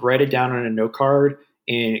question, like write it down on a note card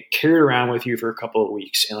and carry it around with you for a couple of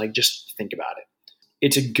weeks and like just think about it.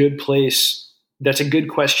 It's a good place. That's a good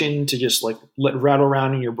question to just like let rattle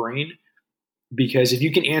around in your brain, because if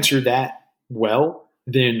you can answer that well,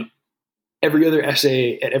 then every other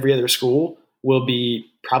essay at every other school will be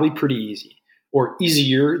probably pretty easy, or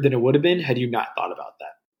easier than it would have been had you not thought about that.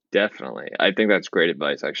 Definitely. I think that's great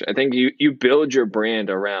advice, actually. I think you build your brand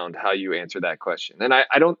around how you answer that question. And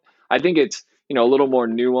I think it's, a little more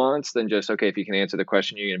nuanced than just, okay, if you can answer the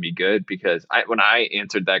question, you're going to be good. Because when I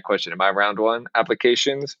answered that question in my round one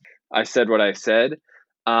applications, I said what I said.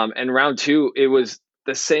 And round two, it was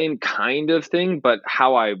the same kind of thing, but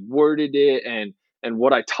how I worded it and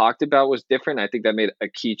what I talked about was different. I think that made a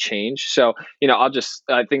key change. So,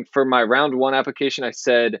 I think for my round one application, I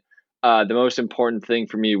said the most important thing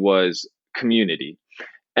for me was community.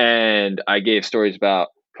 And I gave stories about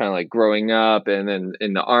kind of like growing up and then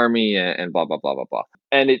in the army and blah, blah, blah, blah, blah.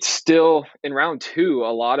 And it's still in round two,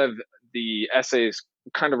 a lot of the essays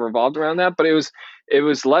kind of revolved around that, but it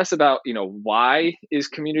was less about, why is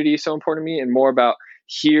community so important to me, and more about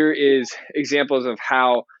here is examples of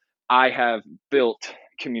how I have built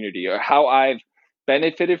community or how I've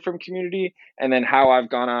benefited from community, and then how I've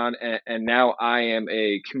gone on and now I am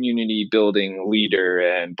a community building leader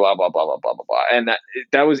and blah, blah, blah, blah, blah, blah, blah. And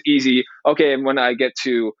that was easy. Okay. And when I get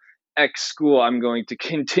to X school, I'm going to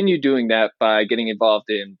continue doing that by getting involved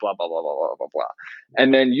in blah, blah, blah, blah, blah, blah, blah.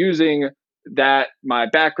 And then using that, my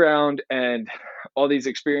background and all these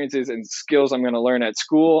experiences and skills I'm going to learn at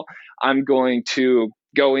school, I'm going to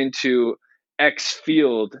go into X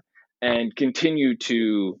field and continue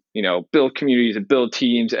to, build communities and build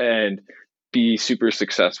teams and be super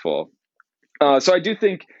successful. So I do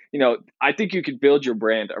think, I think you could build your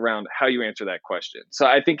brand around how you answer that question. So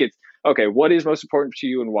I think it's, okay, what is most important to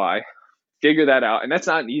you and why? Figure that out. And that's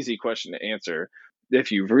not an easy question to answer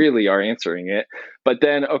if you really are answering it. But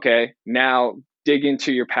then, okay, now dig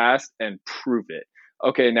into your past and prove it.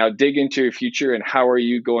 Okay, now dig into your future and how are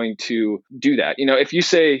you going to do that? If you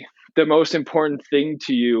say the most important thing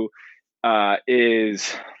to you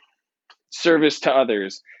is service to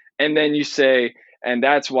others, and then you say, and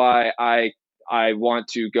that's why I want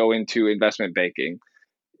to go into investment banking,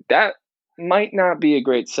 that might not be a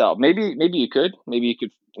great sell. Maybe you could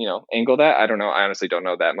angle that. I don't know. I honestly don't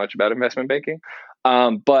know that much about investment banking,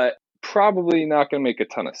 but probably not going to make a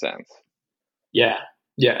ton of sense. Yeah,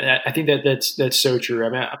 I think that's so true. I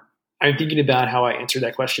mean, I'm thinking about how I answered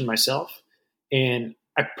that question myself, and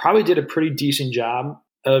I probably did a pretty decent job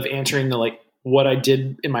of answering what I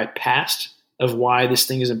did in my past of why this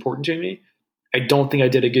thing is important to me. I don't think I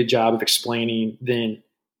did a good job of explaining then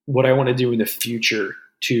what I want to do in the future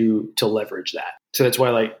to leverage that. So that's why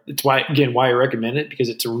I recommend it, because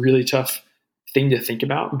it's a really tough thing to think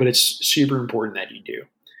about, but it's super important that you do.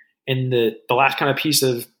 And the last kind of piece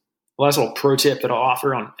of the last little pro tip that I'll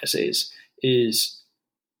offer on essays is,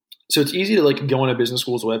 so it's easy to like go on a business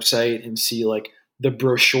school's website and see like the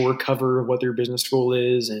brochure cover of what their business school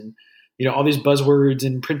is, and all these buzzwords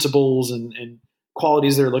and principles and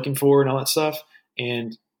qualities they're looking for and all that stuff.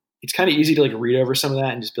 And it's kind of easy to like read over some of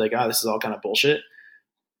that and just be like, this is all kind of bullshit.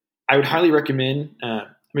 I would highly recommend,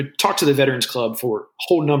 talk to the Veterans Club for a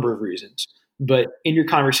whole number of reasons, but in your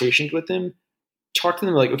conversations with them, talk to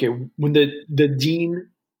them like, okay, when the dean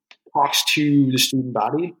talks to the student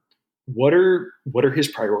body, what are his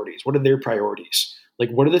priorities? What are their priorities?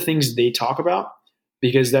 Like, what are the things they talk about?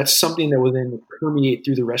 Because that's something that will then permeate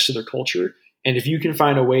through the rest of their culture. And if you can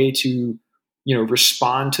find a way to,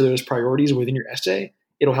 respond to those priorities within your essay,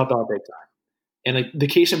 it'll help out big time. And like the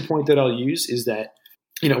case in point that I'll use is that,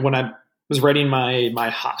 when I was writing my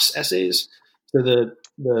Haas essays, so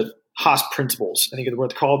the Haas principles, I think is what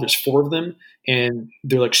they're called. There's 4 of them, and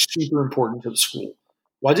they're like super important to the school.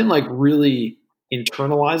 Well, I didn't like really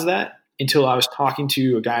internalize that until I was talking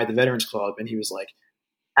to a guy at the Veterans Club, and he was like,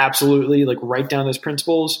 absolutely, like write down those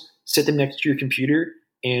principles, sit them next to your computer,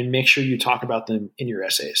 and make sure you talk about them in your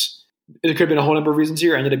essays. There could have been a whole number of reasons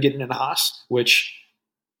here. I ended up getting into Haas, which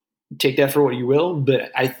take that for what you will,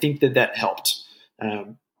 but I think that helped.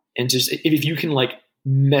 And just if you can like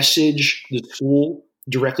message the school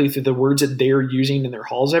directly through the words that they're using in their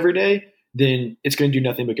halls every day, then it's going to do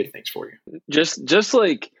nothing but good things for you. Just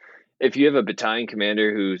like if you have a battalion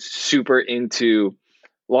commander who's super into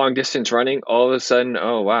long distance running, all of a sudden,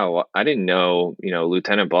 oh wow, I didn't know,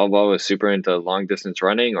 Lieutenant blah blah was super into long distance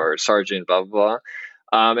running, or Sergeant blah blah.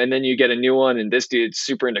 And then you get a new one, and this dude's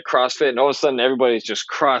super into CrossFit, and all of a sudden everybody's just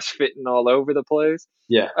CrossFitting all over the place.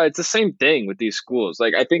 Yeah, it's the same thing with these schools.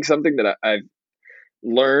 Like, I think something that I've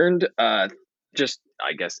learned, just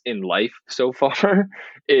I guess in life so far,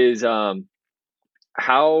 is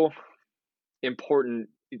how important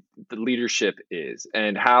the leadership is,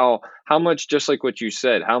 and how much, just like what you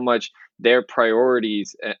said, how much their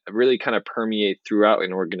priorities really kind of permeate throughout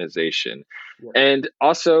an organization. Yeah. And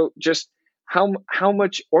also just how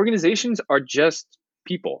much organizations are just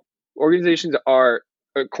people. Organizations are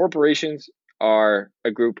corporations are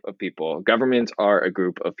a group of people. Governments are a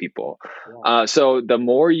group of people. Yeah. So the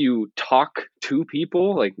more you talk to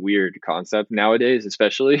people, like weird concept nowadays,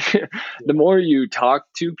 especially, yeah. The more you talk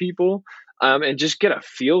to people and just get a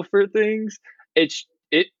feel for things,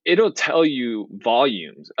 it'll tell you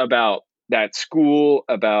volumes about that school,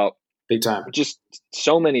 about big time, just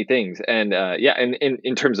so many things. And and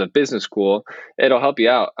in terms of business school, it'll help you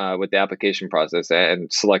out with the application process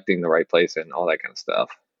and selecting the right place and all that kind of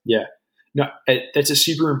stuff. Yeah. No, that's a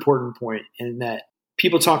super important point, in that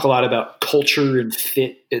people talk a lot about culture and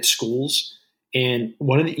fit at schools. And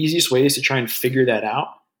one of the easiest ways to try and figure that out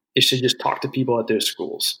is to just talk to people at those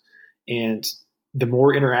schools. And the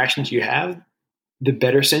more interactions you have, the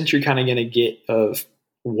better sense you're kind of going to get of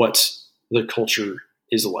what the culture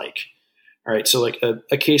is like. All right. So like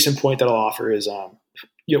a case in point that I'll offer is,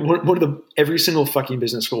 every single fucking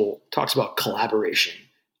business school talks about collaboration.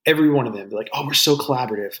 Every one of them, they're like, oh, we're so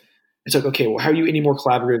collaborative. It's like, okay, well, how are you any more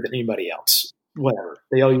collaborative than anybody else? Whatever.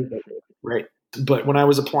 They all use that, right? But when I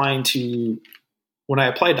applied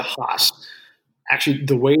to Haas, actually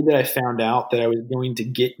the way that I found out that I was going to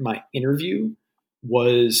get my interview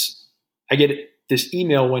was I get this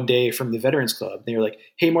email one day from the Veterans Club. They were like,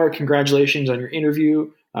 hey, Mark, congratulations on your interview.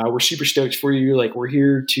 We're super stoked for you. Like, we're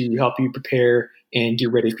here to help you prepare and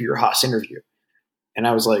get ready for your Haas interview. And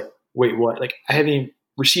I was like, wait, what? Like, I haven't even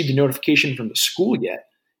received a notification from the school yet.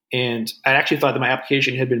 And I actually thought that my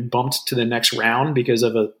application had been bumped to the next round because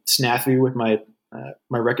of a snafu with my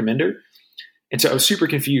recommender. And so I was super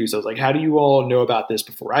confused. I was like, how do you all know about this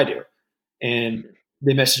before I do? And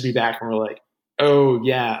they messaged me back and were like, oh,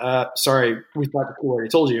 yeah, sorry, we thought the school already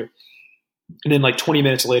told you. And then like 20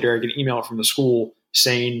 minutes later, I get an email from the school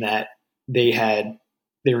saying that they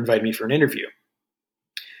were inviting me for an interview.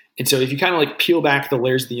 And so if you kind of like peel back the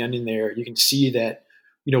layers of the onion there, you can see that,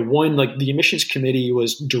 one, like the admissions committee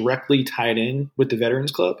was directly tied in with the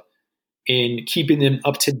Veterans Club in keeping them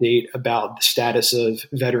up to date about the status of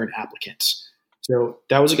veteran applicants. So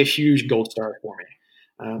that was like a huge gold star for me.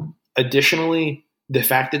 Additionally, the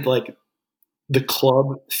fact that like the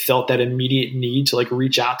club felt that immediate need to like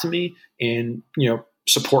reach out to me and,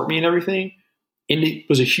 support me and everything, and it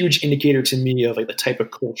was a huge indicator to me of like the type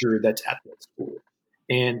of culture that's at that school.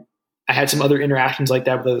 And I had some other interactions like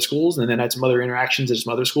that with other schools, and then I had some other interactions at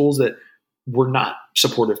some other schools that were not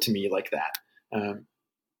supportive to me like that.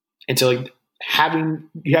 And so like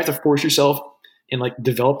you have to force yourself and like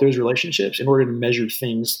develop those relationships in order to measure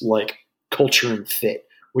things like culture and fit,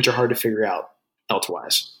 which are hard to figure out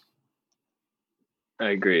elsewise. I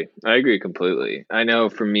agree. I agree completely. I know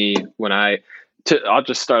for me, I'll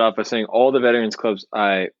just start off by saying all the veterans clubs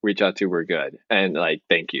I reach out to were good, and like,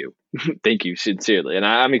 thank you, thank you sincerely, and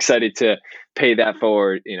I'm excited to pay that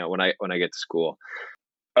forward. When I get to school,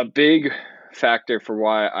 a big factor for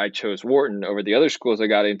why I chose Wharton over the other schools I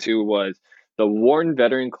got into was the Wharton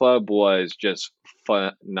Veteran Club was just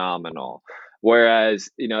phenomenal. Whereas,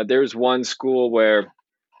 there's one school where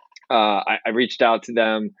I reached out to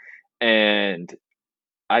them and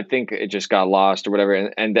I think it just got lost or whatever.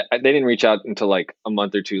 And they didn't reach out until like a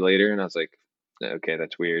month or two later. And I was like, okay,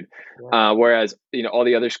 that's weird. Whereas, all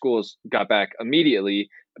the other schools got back immediately.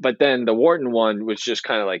 But then the Wharton one was just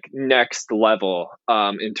kind of like next level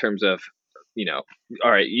in terms of,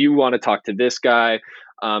 all right, you want to talk to this guy.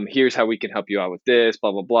 Here's how we can help you out with this,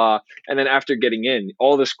 blah, blah, blah. And then after getting in,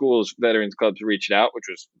 all the schools, veterans clubs reached out, which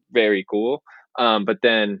was very cool. But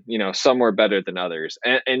then, some were better than others.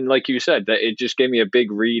 And like you said, that it just gave me a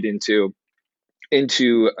big read into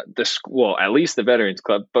the school, well, at least the Veterans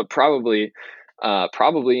Club, but probably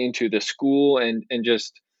into the school and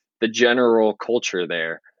just the general culture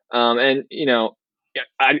there. And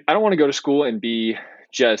I don't want to go to school and be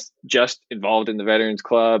just involved in the Veterans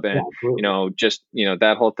Club Yeah, and absolutely. just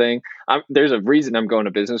that whole thing. There's a reason I'm going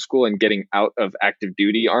to business school and getting out of active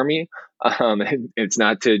duty army. And it's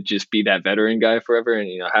not to just be that veteran guy forever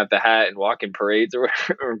and have the hat and walk in parades or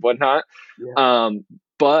or whatnot. Yeah.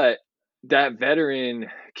 But that veteran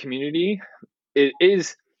community, it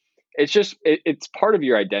is it's part of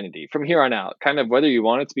your identity from here on out, kind of whether you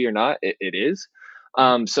want it to be or not, it is.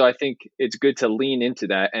 So I think it's good to lean into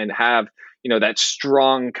that and have that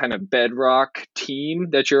strong kind of bedrock team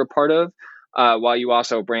that you're a part of, while you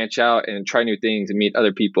also branch out and try new things and meet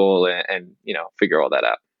other people and figure all that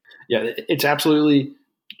out. Yeah, it's absolutely,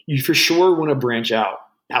 you for sure want to branch out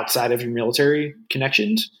outside of your military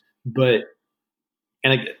connections, but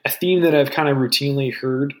and a theme that I've kind of routinely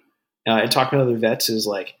heard and talking to other vets is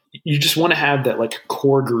like you just want to have that like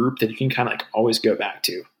core group that you can kind of like always go back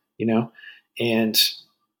to, you know, and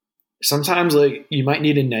sometimes like you might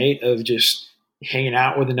need a night of just hanging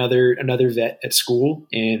out with another vet at school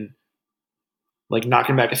and like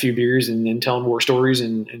knocking back a few beers and then telling war stories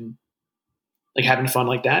and like having fun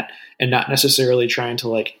like that, and not necessarily trying to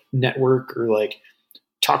like network or like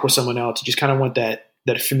talk with someone else. You just kind of want that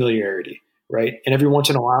familiarity, right? And every once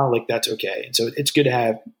in a while, like that's okay. And so it's good to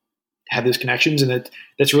have those connections, and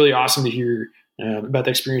that's really awesome to hear about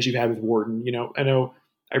the experience you've had with Wharton. I know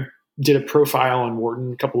I did a profile on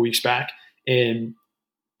Wharton a couple of weeks back, and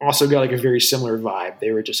also got like a very similar vibe.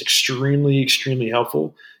 They were just extremely, extremely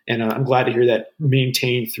helpful, and I'm glad to hear that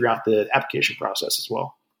maintained throughout the application process as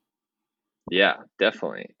well. Yeah,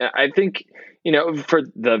 definitely. I think, for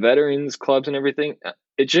the veterans clubs and everything,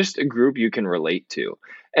 it's just a group you can relate to.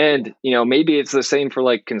 And, maybe it's the same for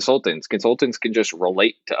like consultants. Consultants can just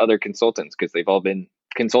relate to other consultants because they've all been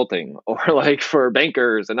consulting, or like for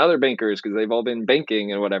bankers and other bankers because they've all been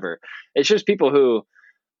banking and whatever. It's just people who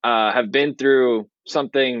have been through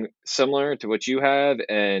something similar to what you have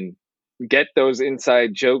and get those inside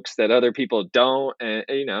jokes that other people don't. And,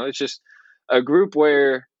 it's just a group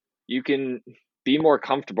where you can be more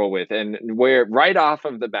comfortable with, and where right off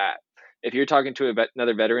of the bat, if you're talking to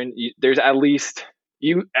another veteran, you at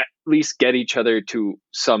least get each other to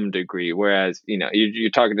some degree. Whereas, you're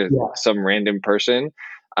talking to Yeah. some random person,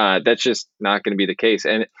 that's just not going to be the case.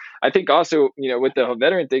 And I think also, with the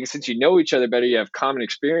veteran thing, since you know each other better, you have common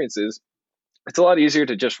experiences, it's a lot easier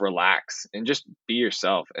to just relax and just be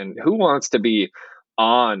yourself. And who wants to be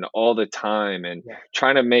on all the time and Yeah.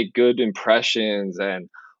 trying to make good impressions and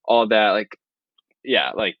all that? Like,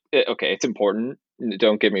 yeah, like, okay, it's important.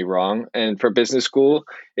 Don't get me wrong. And for business school,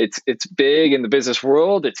 it's big in the business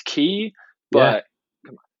world. It's key. Yeah.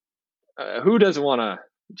 But who doesn't want to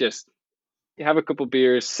just have a couple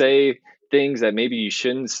beers, say things that maybe you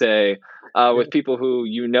shouldn't say, with people who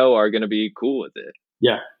are going to be cool with it?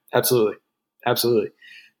 Yeah, absolutely. Absolutely.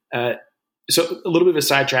 Uh, so a little bit of a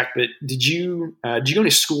sidetrack, but did you go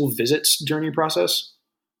any school visits during your process?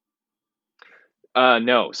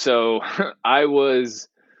 No. So I was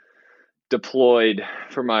deployed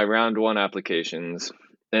for my round one applications.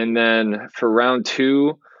 And then for round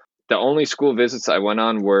two, the only school visits I went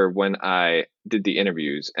on were when I did the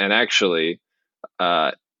interviews. And actually,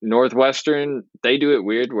 Northwestern, they do it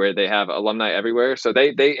weird where they have alumni everywhere. So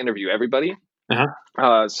they interview everybody.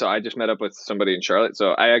 Uh-huh. So I just met up with somebody in Charlotte.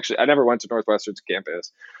 So I never went to Northwestern's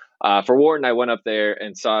campus. For Wharton, I went up there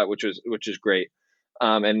and saw it, which is great.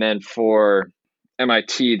 And then for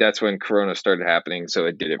MIT, that's when Corona started happening, so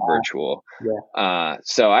it did it virtual. Yeah.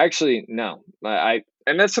 So I actually no,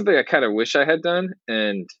 and that's something I kind of wish I had done.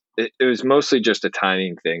 And it was mostly just a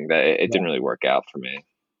timing thing that it didn't really work out for me.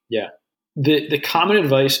 Yeah. The common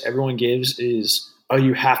advice everyone gives is, oh,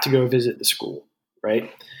 you have to go visit the school, right?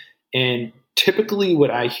 And typically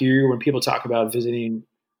what I hear when people talk about visiting,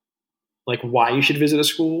 like why you should visit a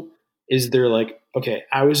school, is they're like, okay,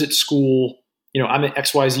 I was at school, I'm at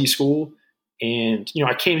XYZ school, and,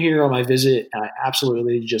 I came here on my visit and I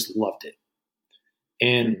absolutely just loved it.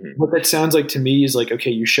 And what that sounds like to me is like,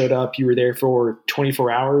 okay, you showed up, you were there for 24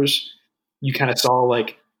 hours, you kind of saw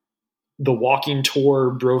like the walking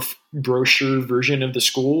tour brochure version of the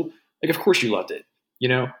school. Like, of course you loved it.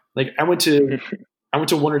 Like I went to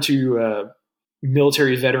one or two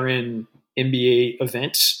military veteran MBA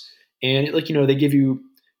events, and like,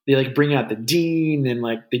 they like bring out the dean and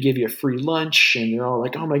like they give you a free lunch, and they're all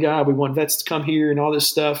like, oh my God, we want vets to come here and all this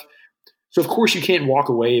stuff. So of course you can't walk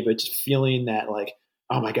away, but just feeling that like,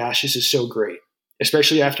 oh my gosh, this is so great,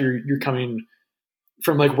 especially after you're coming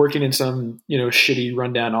from like working in some, shitty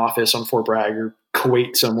rundown office on Fort Bragg or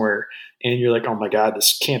Kuwait somewhere. And you're like, oh my God,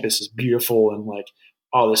 this campus is beautiful. And like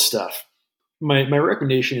all this stuff. My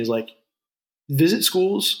recommendation is like visit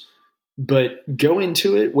schools, but go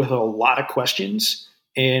into it with a lot of questions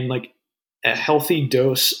and like a healthy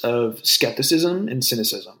dose of skepticism and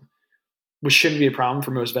cynicism, which shouldn't be a problem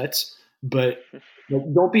for most vets, but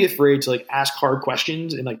don't be afraid to like ask hard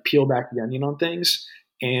questions and like peel back the onion on things.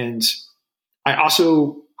 And I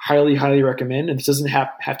also highly, highly recommend, and this doesn't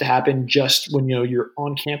have to happen just when you're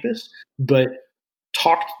on campus, but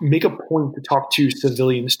make a point to talk to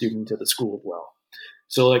civilian students at the school as well.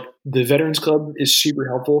 So like the Veterans Club is super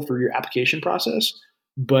helpful for your application process,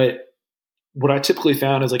 but what I typically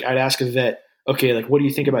found is like I'd ask a vet, okay, like what do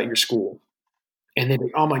you think about your school? And they'd be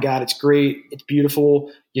like, oh my God, it's great, it's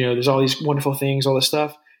beautiful, there's all these wonderful things, all this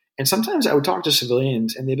stuff. And sometimes I would talk to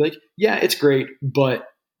civilians and they'd be like, yeah, it's great, but.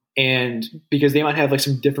 And because they might have like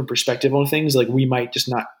some different perspective on things, like we might just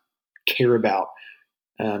not care about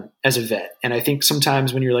as a vet. And I think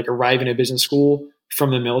sometimes when you're like arriving at business school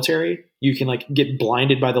from the military, you can like get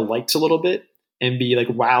blinded by the lights a little bit and be like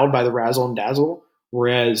wowed by the razzle and dazzle.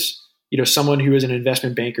 Whereas, someone who is an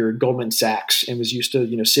investment banker at Goldman Sachs and was used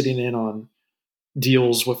to, sitting in on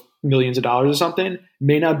deals with millions of dollars or something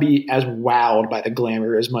may not be as wowed by the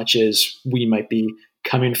glamour as much as we might be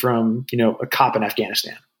coming from, a cop in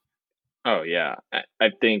Afghanistan. Oh yeah, I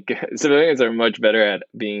think civilians are much better at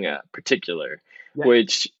being particular,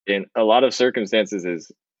 which in a lot of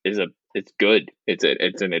circumstances it's good.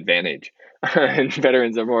 It's an advantage. And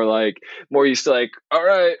veterans are more used to like, all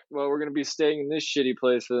right, well we're gonna be staying in this shitty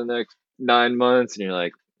place for the next 9 months, and you're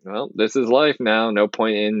like, well, this is life now. No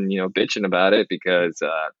point in bitching about it because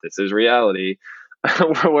this is reality.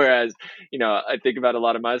 Whereas I think about a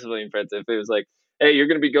lot of my civilian friends. If it was like, hey, you're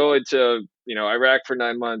going to be going to, Iraq for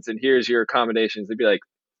 9 months and here's your accommodations, they'd be like,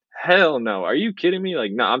 hell no. Are you kidding me?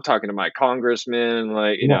 Like, no, I'm talking to my congressman,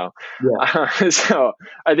 so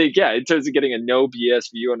I think, in terms of getting a no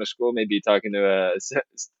BS view on a school, maybe talking to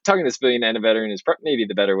a civilian and a veteran is maybe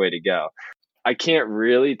the better way to go. I can't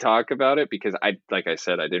really talk about it because like I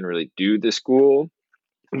said, I didn't really do the school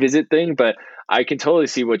visit thing, but I can totally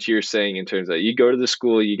see what you're saying in terms of you go to the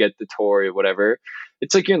school, you get the tour or whatever.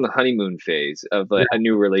 It's like you're in the honeymoon phase of like a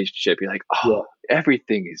new relationship. You're like, oh,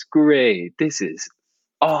 everything is great. This is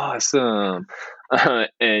awesome.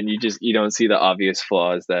 And you don't see the obvious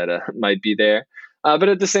flaws that might be there. But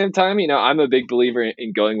at the same time, I'm a big believer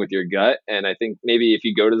in going with your gut. And I think maybe if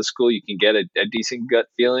you go to the school, you can get a decent gut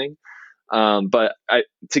feeling. But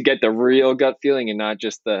to get the real gut feeling and not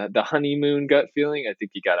just the honeymoon gut feeling, I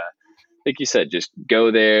think you gotta, like you said, just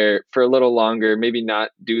go there for a little longer, maybe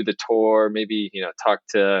not do the tour, maybe, talk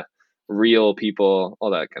to real people,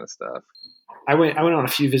 all that kind of stuff. I went on a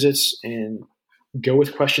few visits and go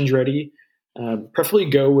with questions ready.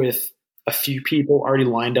 Preferably go with a few people already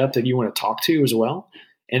lined up that you want to talk to as well.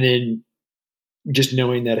 And then just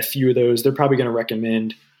knowing that a few of those, they're probably going to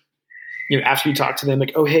recommend, after you talk to them,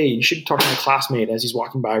 like, oh, hey, you should talk to my classmate as he's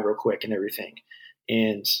walking by real quick and everything.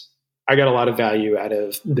 And I got a lot of value out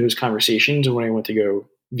of those conversations when I went to go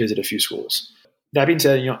visit a few schools. That being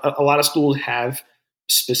said, a lot of schools have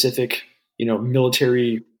specific,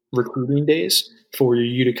 military recruiting days for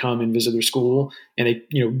you to come and visit their school, and they,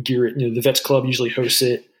 gear it. The Vets Club usually hosts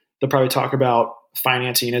it. They'll probably talk about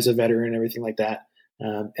financing as a veteran and everything like that.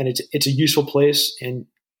 And it's a useful place, and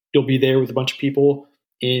you'll be there with a bunch of people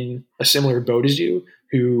in a similar boat as you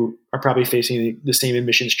who are probably facing the same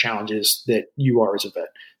admissions challenges that you are as a vet.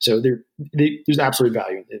 So there's absolute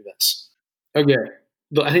value in the events. Okay.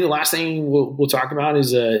 I think the last thing we'll talk about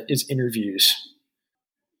is interviews.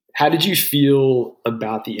 How did you feel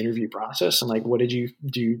about the interview process, and like what did you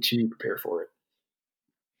do to prepare for it?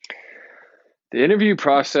 The interview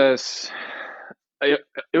process, it,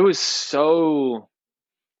 it was so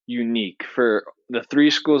unique for the three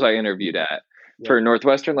schools I interviewed at. Yeah. For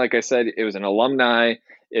Northwestern, like I said, it was an alumni,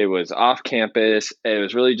 it was off campus, it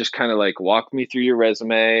was really just kind of like walk me through your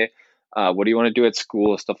resume, what do you want to do at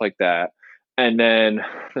school, stuff like that. And then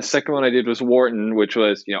the second one I did was Wharton, which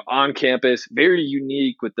was, on campus, very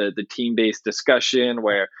unique with the team based discussion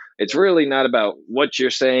where it's really not about what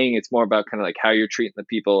you're saying. It's more about kind of like how you're treating the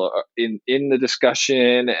people in the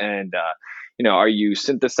discussion. And, are you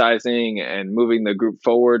synthesizing and moving the group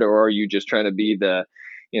forward, or are you just trying to be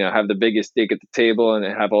have the biggest dick at the table and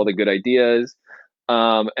have all the good ideas?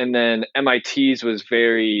 And then MIT's was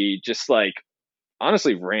very just like,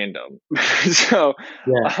 honestly, random. So,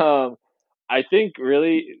 Yeah. I think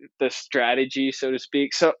really the strategy, so to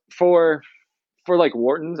speak. So for like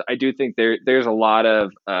Wharton's, I do think there's a lot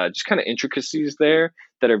of just kind of intricacies there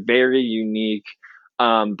that are very unique.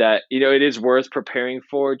 That it is worth preparing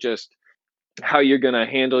for, just how you're gonna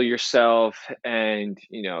handle yourself, and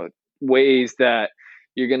ways that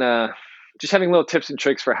you're gonna just having little tips and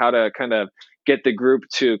tricks for how to kind of get the group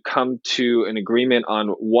to come to an agreement on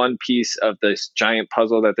one piece of this giant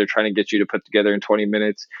puzzle that they're trying to get you to put together in 20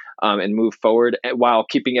 minutes, and move forward while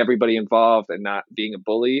keeping everybody involved and not being a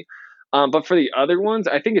bully. But for the other ones,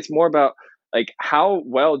 I think it's more about like, how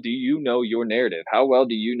well do you know your narrative? How well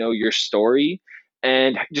do you know your story?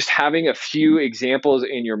 And just having a few examples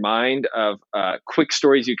in your mind of quick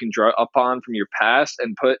stories you can draw up on from your past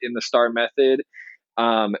and put in the STAR method,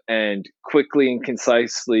 and quickly and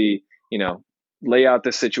concisely, lay out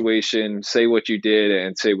the situation, say what you did,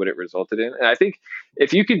 and say what it resulted in. And I think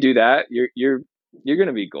if you can do that, you're going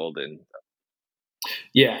to be golden.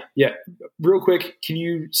 Yeah. Yeah. Real quick, can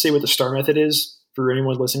you say what the STAR method is for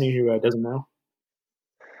anyone listening who doesn't know?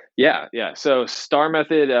 Yeah. So STAR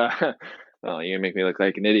method, well, you're gonna make me look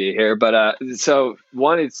like an idiot here, but so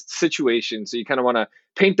one is situation. So you kind of want to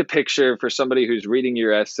paint the picture for somebody who's reading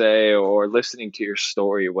your essay or listening to your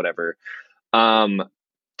story or whatever.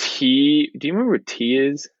 T, do you remember what T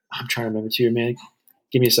is? I'm trying to remember too, man.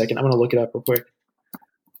 Give me a second. I'm going to look it up real quick.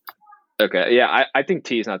 Okay. Yeah. I think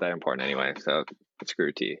T is not that important anyway. So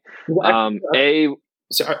screw T.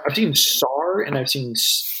 So I've seen STAR and I've seen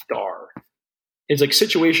STAR. It's like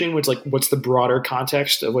situation, which like what's the broader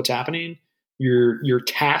context of what's happening, your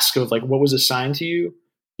task of like what was assigned to you,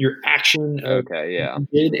 your action of okay, yeah, what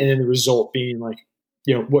you did, and then the result being like,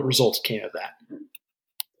 what results came of that.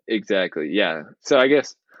 Exactly. Yeah. So I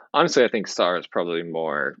guess honestly, I think STAR is probably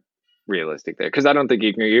more realistic there, because I don't think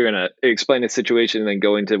you're going to explain a situation and then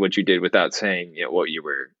go into what you did without saying why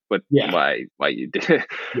you did it.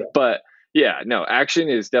 Yeah. But yeah, no, action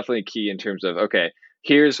is definitely key in terms of, okay,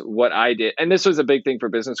 here's what I did. And this was a big thing for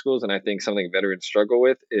business schools, and I think something veterans struggle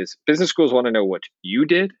with is business schools want to know what you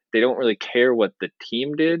did. They don't really care what the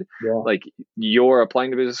team did. Yeah. Like, you're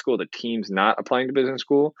applying to business school, the team's not applying to business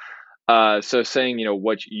school. So saying,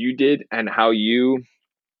 what you did and how you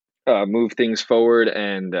move things forward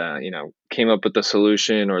and, came up with the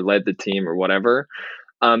solution or led the team or whatever.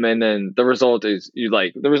 And then the result is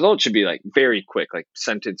the result should be like very quick, like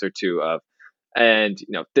sentence or two of, and,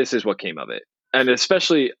 this is what came of it. And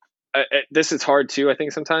especially this is hard too, I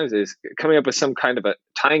think sometimes, is coming up with some kind of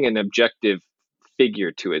tying an objective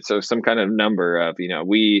figure to it. So some kind of number of,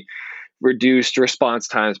 we reduced response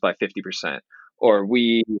times by 50%, or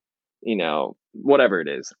we, whatever it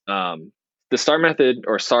is. The STAR method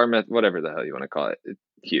or STAR method, whatever the hell you want to call it, it's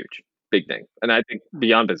huge, big thing. And I think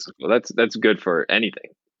beyond business school, that's good for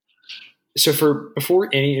anything. So before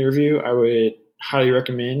any interview, I would highly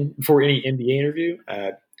recommend, before any MBA interview,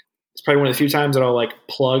 it's probably one of the few times that I'll like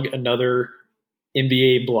plug another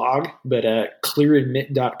MBA blog, but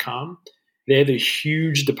clearadmit.com, they have a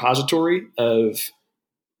huge depository of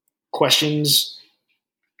questions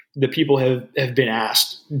that people have been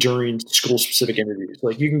asked during school specific interviews.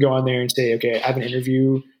 Like you can go on there and say, okay, I have an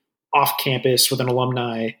interview off campus with an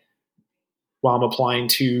alumni while I'm applying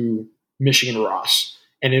to Michigan Ross.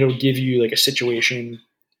 And it'll give you like a situation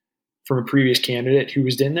from a previous candidate who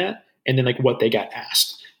was in that, and then like what they got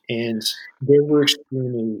asked. And they were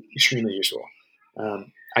extremely, extremely useful.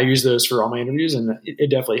 I use those for all my interviews, and it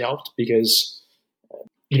definitely helped because,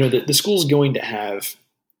 the school's going to have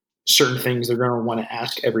certain things they're going to want to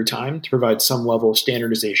ask every time to provide some level of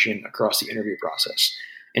standardization across the interview process.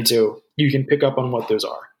 And so you can pick up on what those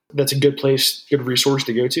are. That's a good place, good resource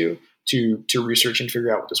to go to research and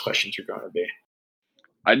figure out what those questions are going to be.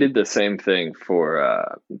 I did the same thing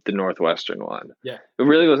for the Northwestern one. Yeah. It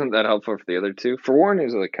really wasn't that helpful for the other two. For Warren, it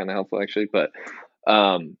was like kind of helpful actually, but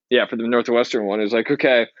for the Northwestern one, it was like,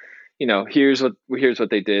 okay, here's what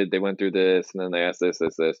they did. They went through this, and then they asked this.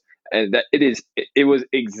 And that it was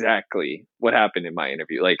exactly what happened in my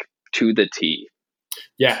interview, like to the T.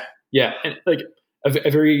 Yeah. Yeah. And like a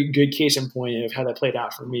very good case in point of how that played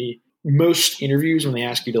out for me. Most interviews, when they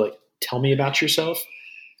ask you to like tell me about yourself,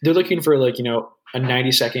 they're looking for like, a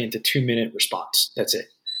 90-second to 2-minute response. That's it.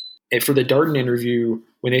 And for the Darden interview,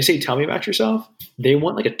 when they say tell me about yourself, they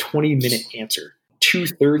want like a 20-minute answer.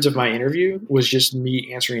 2/3 of my interview was just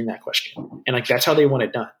me answering that question. And like that's how they want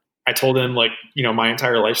it done. I told them like, my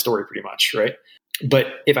entire life story pretty much, right? But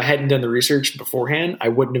if I hadn't done the research beforehand, I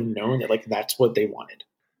wouldn't have known that like that's what they wanted.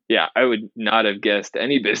 Yeah, I would not have guessed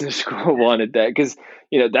any business school wanted that, because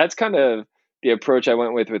that's kind of the approach I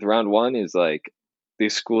went with round one, is like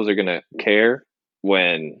these schools are going to care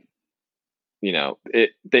when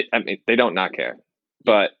they don't not care,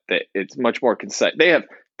 but it's much more concise. They have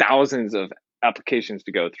thousands of applications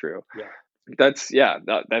to go through. Yeah.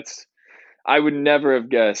 That's I would never have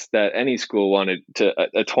guessed that any school wanted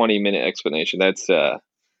a 20-minute explanation. That's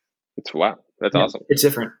wow. That's awesome. It's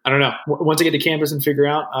different. I don't know. Once I get to campus and figure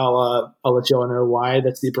out, I'll let y'all know why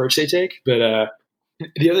that's the approach they take. But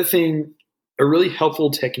the other thing, a really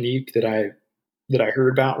helpful technique that I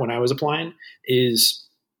heard about when I was applying is,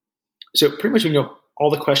 so pretty much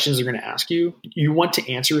all the questions they're going to ask you, you want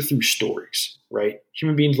to answer through stories, right?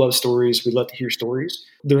 Human beings love stories. We love to hear stories.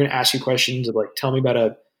 They're going to ask you questions of like, tell me about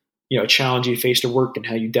a challenge you faced at work and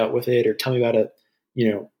how you dealt with it, or tell me about a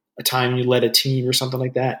time you led a team or something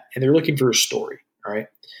like that. And they're looking for a story. All right.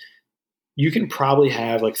 You can probably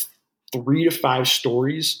have like 3 to 5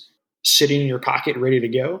 stories sitting in your pocket, ready to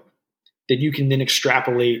go, that you can then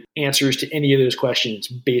extrapolate answers to any of those questions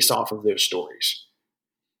based off of those stories.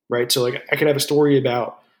 Right. So like I could have a story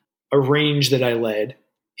about a range that I led,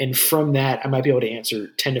 and from that, I might be able to answer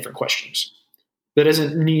 10 different questions. That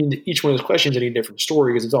doesn't mean that each one of those questions is any different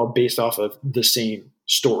story, because it's all based off of the same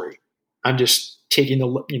story. I'm just taking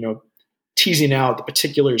teasing out the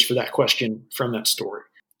particulars for that question from that story.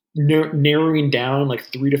 Narrowing down like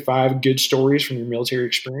 3 to 5 good stories from your military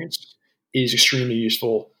experience is extremely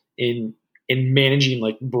useful in managing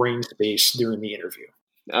like brain space during the interview.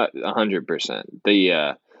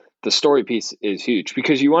 100%. The story piece is huge,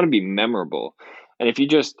 because you want to be memorable. And if you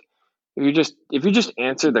just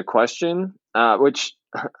answer the question, which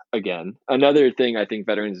again, another thing I think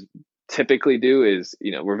veterans typically do is,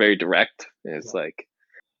 we're very direct. It's like,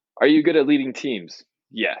 are you good at leading teams?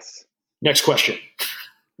 Yes. Next question.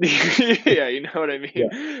 Yeah, you know what I mean? Yeah.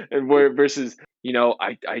 And versus,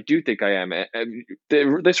 I do think I am. And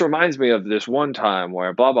this reminds me of this one time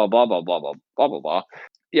where blah, blah, blah, blah, blah, blah, blah, blah, blah.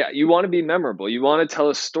 Yeah, you want to be memorable. You want to tell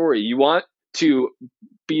a story. You want to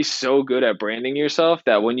be so good at branding yourself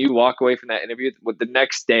that when you walk away from that interview, with the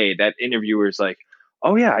next day, that interviewer is like,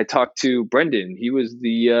 oh yeah, I talked to Brendan. He was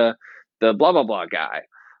the blah, blah, blah guy.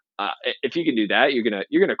 If you can do that, you're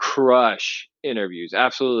gonna crush interviews.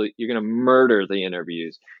 Absolutely, you're gonna murder the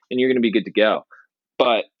interviews, and you're gonna be good to go.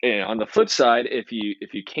 But on the flip side, if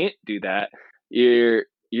you can't do that, you're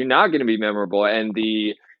not gonna be memorable, and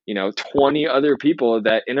the 20 other people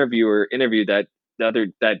that interviewed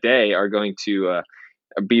that day are going to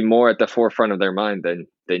be more at the forefront of their mind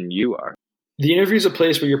than you are. The interview is a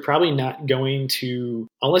place where you're probably not going to,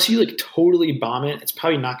 unless you like totally bomb it, it's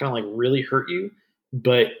probably not going to like really hurt you.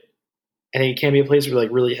 But I think it can be a place where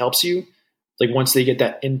like really helps you, like once they get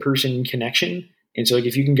that in-person connection. And so like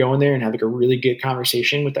if you can go in there and have like a really good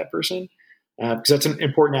conversation with that person, because that's an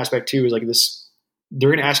important aspect too, is like this, they're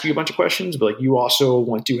going to ask you a bunch of questions, but like you also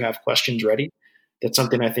want to have questions ready. That's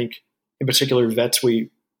something I think in particular vets,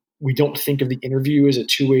 we don't think of the interview as a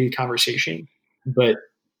two-way conversation, but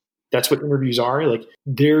that's what interviews are. Like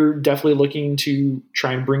they're definitely looking to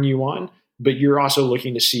try and bring you on, but you're also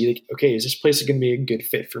looking to see like, okay, is this place going to be a good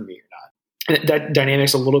fit for me or not? And that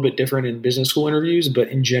dynamic's a little bit different in business school interviews, but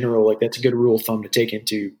in general, like that's a good rule of thumb to take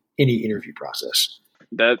into any interview process.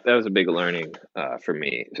 That was a big learning for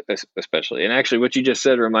me, especially. And actually, what you just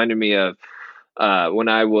said reminded me of when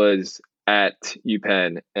I was at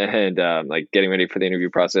UPenn and like getting ready for the interview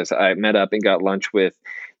process. I met up and got lunch with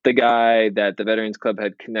the guy that the Veterans Club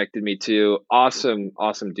had connected me to. Awesome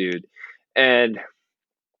dude. And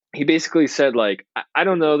he basically said, like, I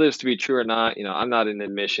don't know this to be true or not. I'm not an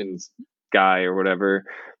admissions guy or whatever,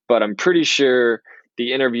 but I'm pretty sure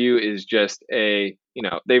the interview is just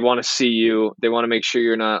they want to see you. They want to make sure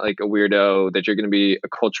you're not like a weirdo, that you're going to be a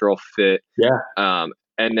cultural fit. Yeah.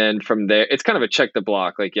 And then from there, it's kind of a check the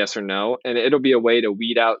block, like yes or no. And it'll be a way to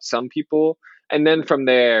weed out some people. And then from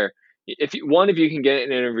there, if you can get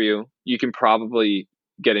an interview, you can probably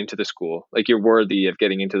get into the school. Like you're worthy of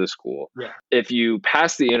getting into the school. Yeah. If you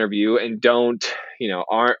pass the interview and don't,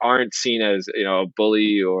 aren't seen as, a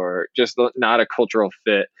bully or just not a cultural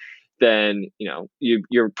fit, then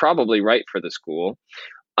you're probably right for the school.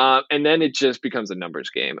 And then it just becomes a numbers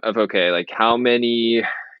game of, okay, like how many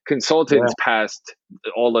consultants passed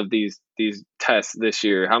all of these tests this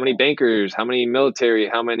year? How many bankers? How many military?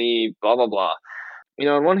 How many blah, blah, blah.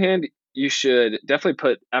 On one hand, you should definitely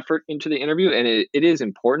put effort into the interview, and it is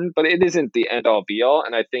important, but it isn't the end all be all.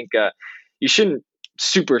 And I think you shouldn't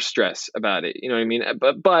super stress about it. You know what I mean?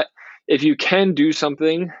 But if you can do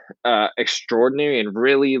something extraordinary and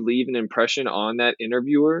really leave an impression on that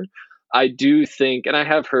interviewer, I do think, and I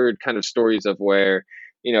have heard kind of stories of where,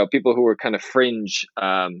 people who were kind of fringe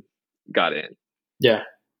got in. Yeah.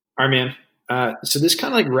 All right, man. So this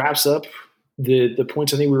kind of like wraps up the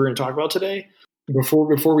points I think we were going to talk about today. Before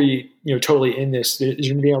we totally end this, is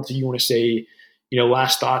there anything else that you want to say?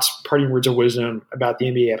 Last thoughts, parting words of wisdom about the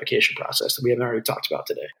MBA application process that we haven't already talked about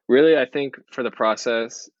today. Really, I think for the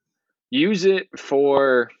process, use it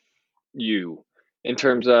for you in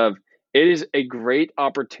terms of it is a great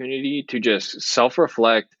opportunity to just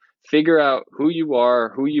self-reflect, figure out who you are,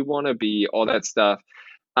 who you want to be, all that stuff,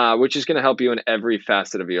 which is going to help you in every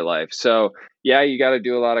facet of your life. So yeah, you got to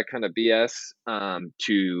do a lot of kind of BS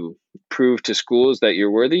to prove to schools that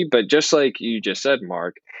you're worthy. But just like you just said,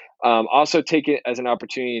 Mark, also take it as an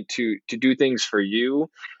opportunity to do things for you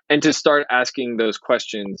and to start asking those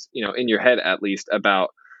questions, in your head at least about,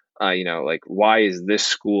 like, why is this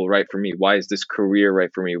school right for me? Why is this career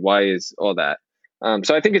right for me? Why is all that?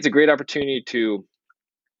 So I think it's a great opportunity to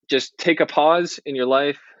just take a pause in your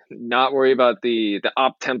life, not worry about the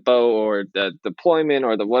op tempo or the deployment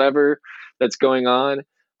or the whatever that's going on,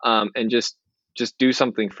 and just do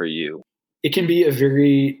something for you. It can be a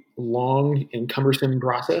very long and cumbersome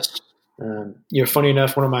process. Funny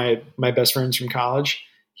enough, one of my best friends from college,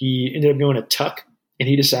 he ended up going to Tuck, and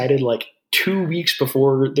he decided like 2 weeks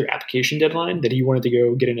before their application deadline that he wanted to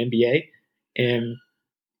go get an MBA. And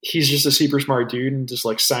he's just a super smart dude and just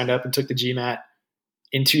like signed up and took the GMAT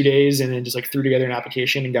in 2 days and then just like threw together an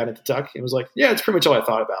application and got into Tuck. And was like, yeah, that's pretty much all I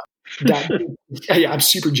thought about. Yeah, I'm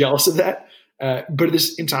super jealous of that. But at the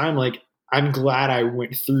same time, like, I'm glad I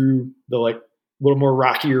went through the like little more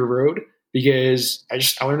rockier road because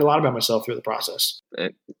I learned a lot about myself through the process.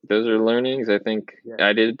 Those are learnings. I think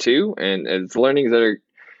I did too. And it's learnings that are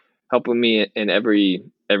helping me in every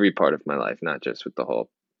part of my life, not just with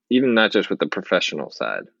the professional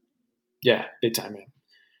side. Yeah, big time, man.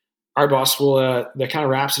 All right, boss. Well, that kind of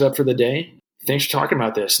wraps it up for the day. Thanks for talking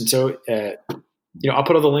about this. And so, I'll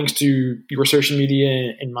put all the links to your social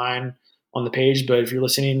media and mine on the page. But if you're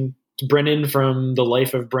listening to Brendan from the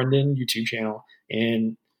Life of Brendan YouTube channel,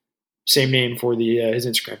 and same name for his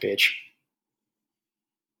Instagram page.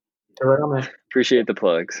 All right, man. Appreciate the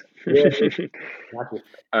plugs. Yeah.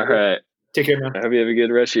 All right. Take care, man. I hope you have a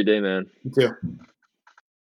good rest of your day, man. You too.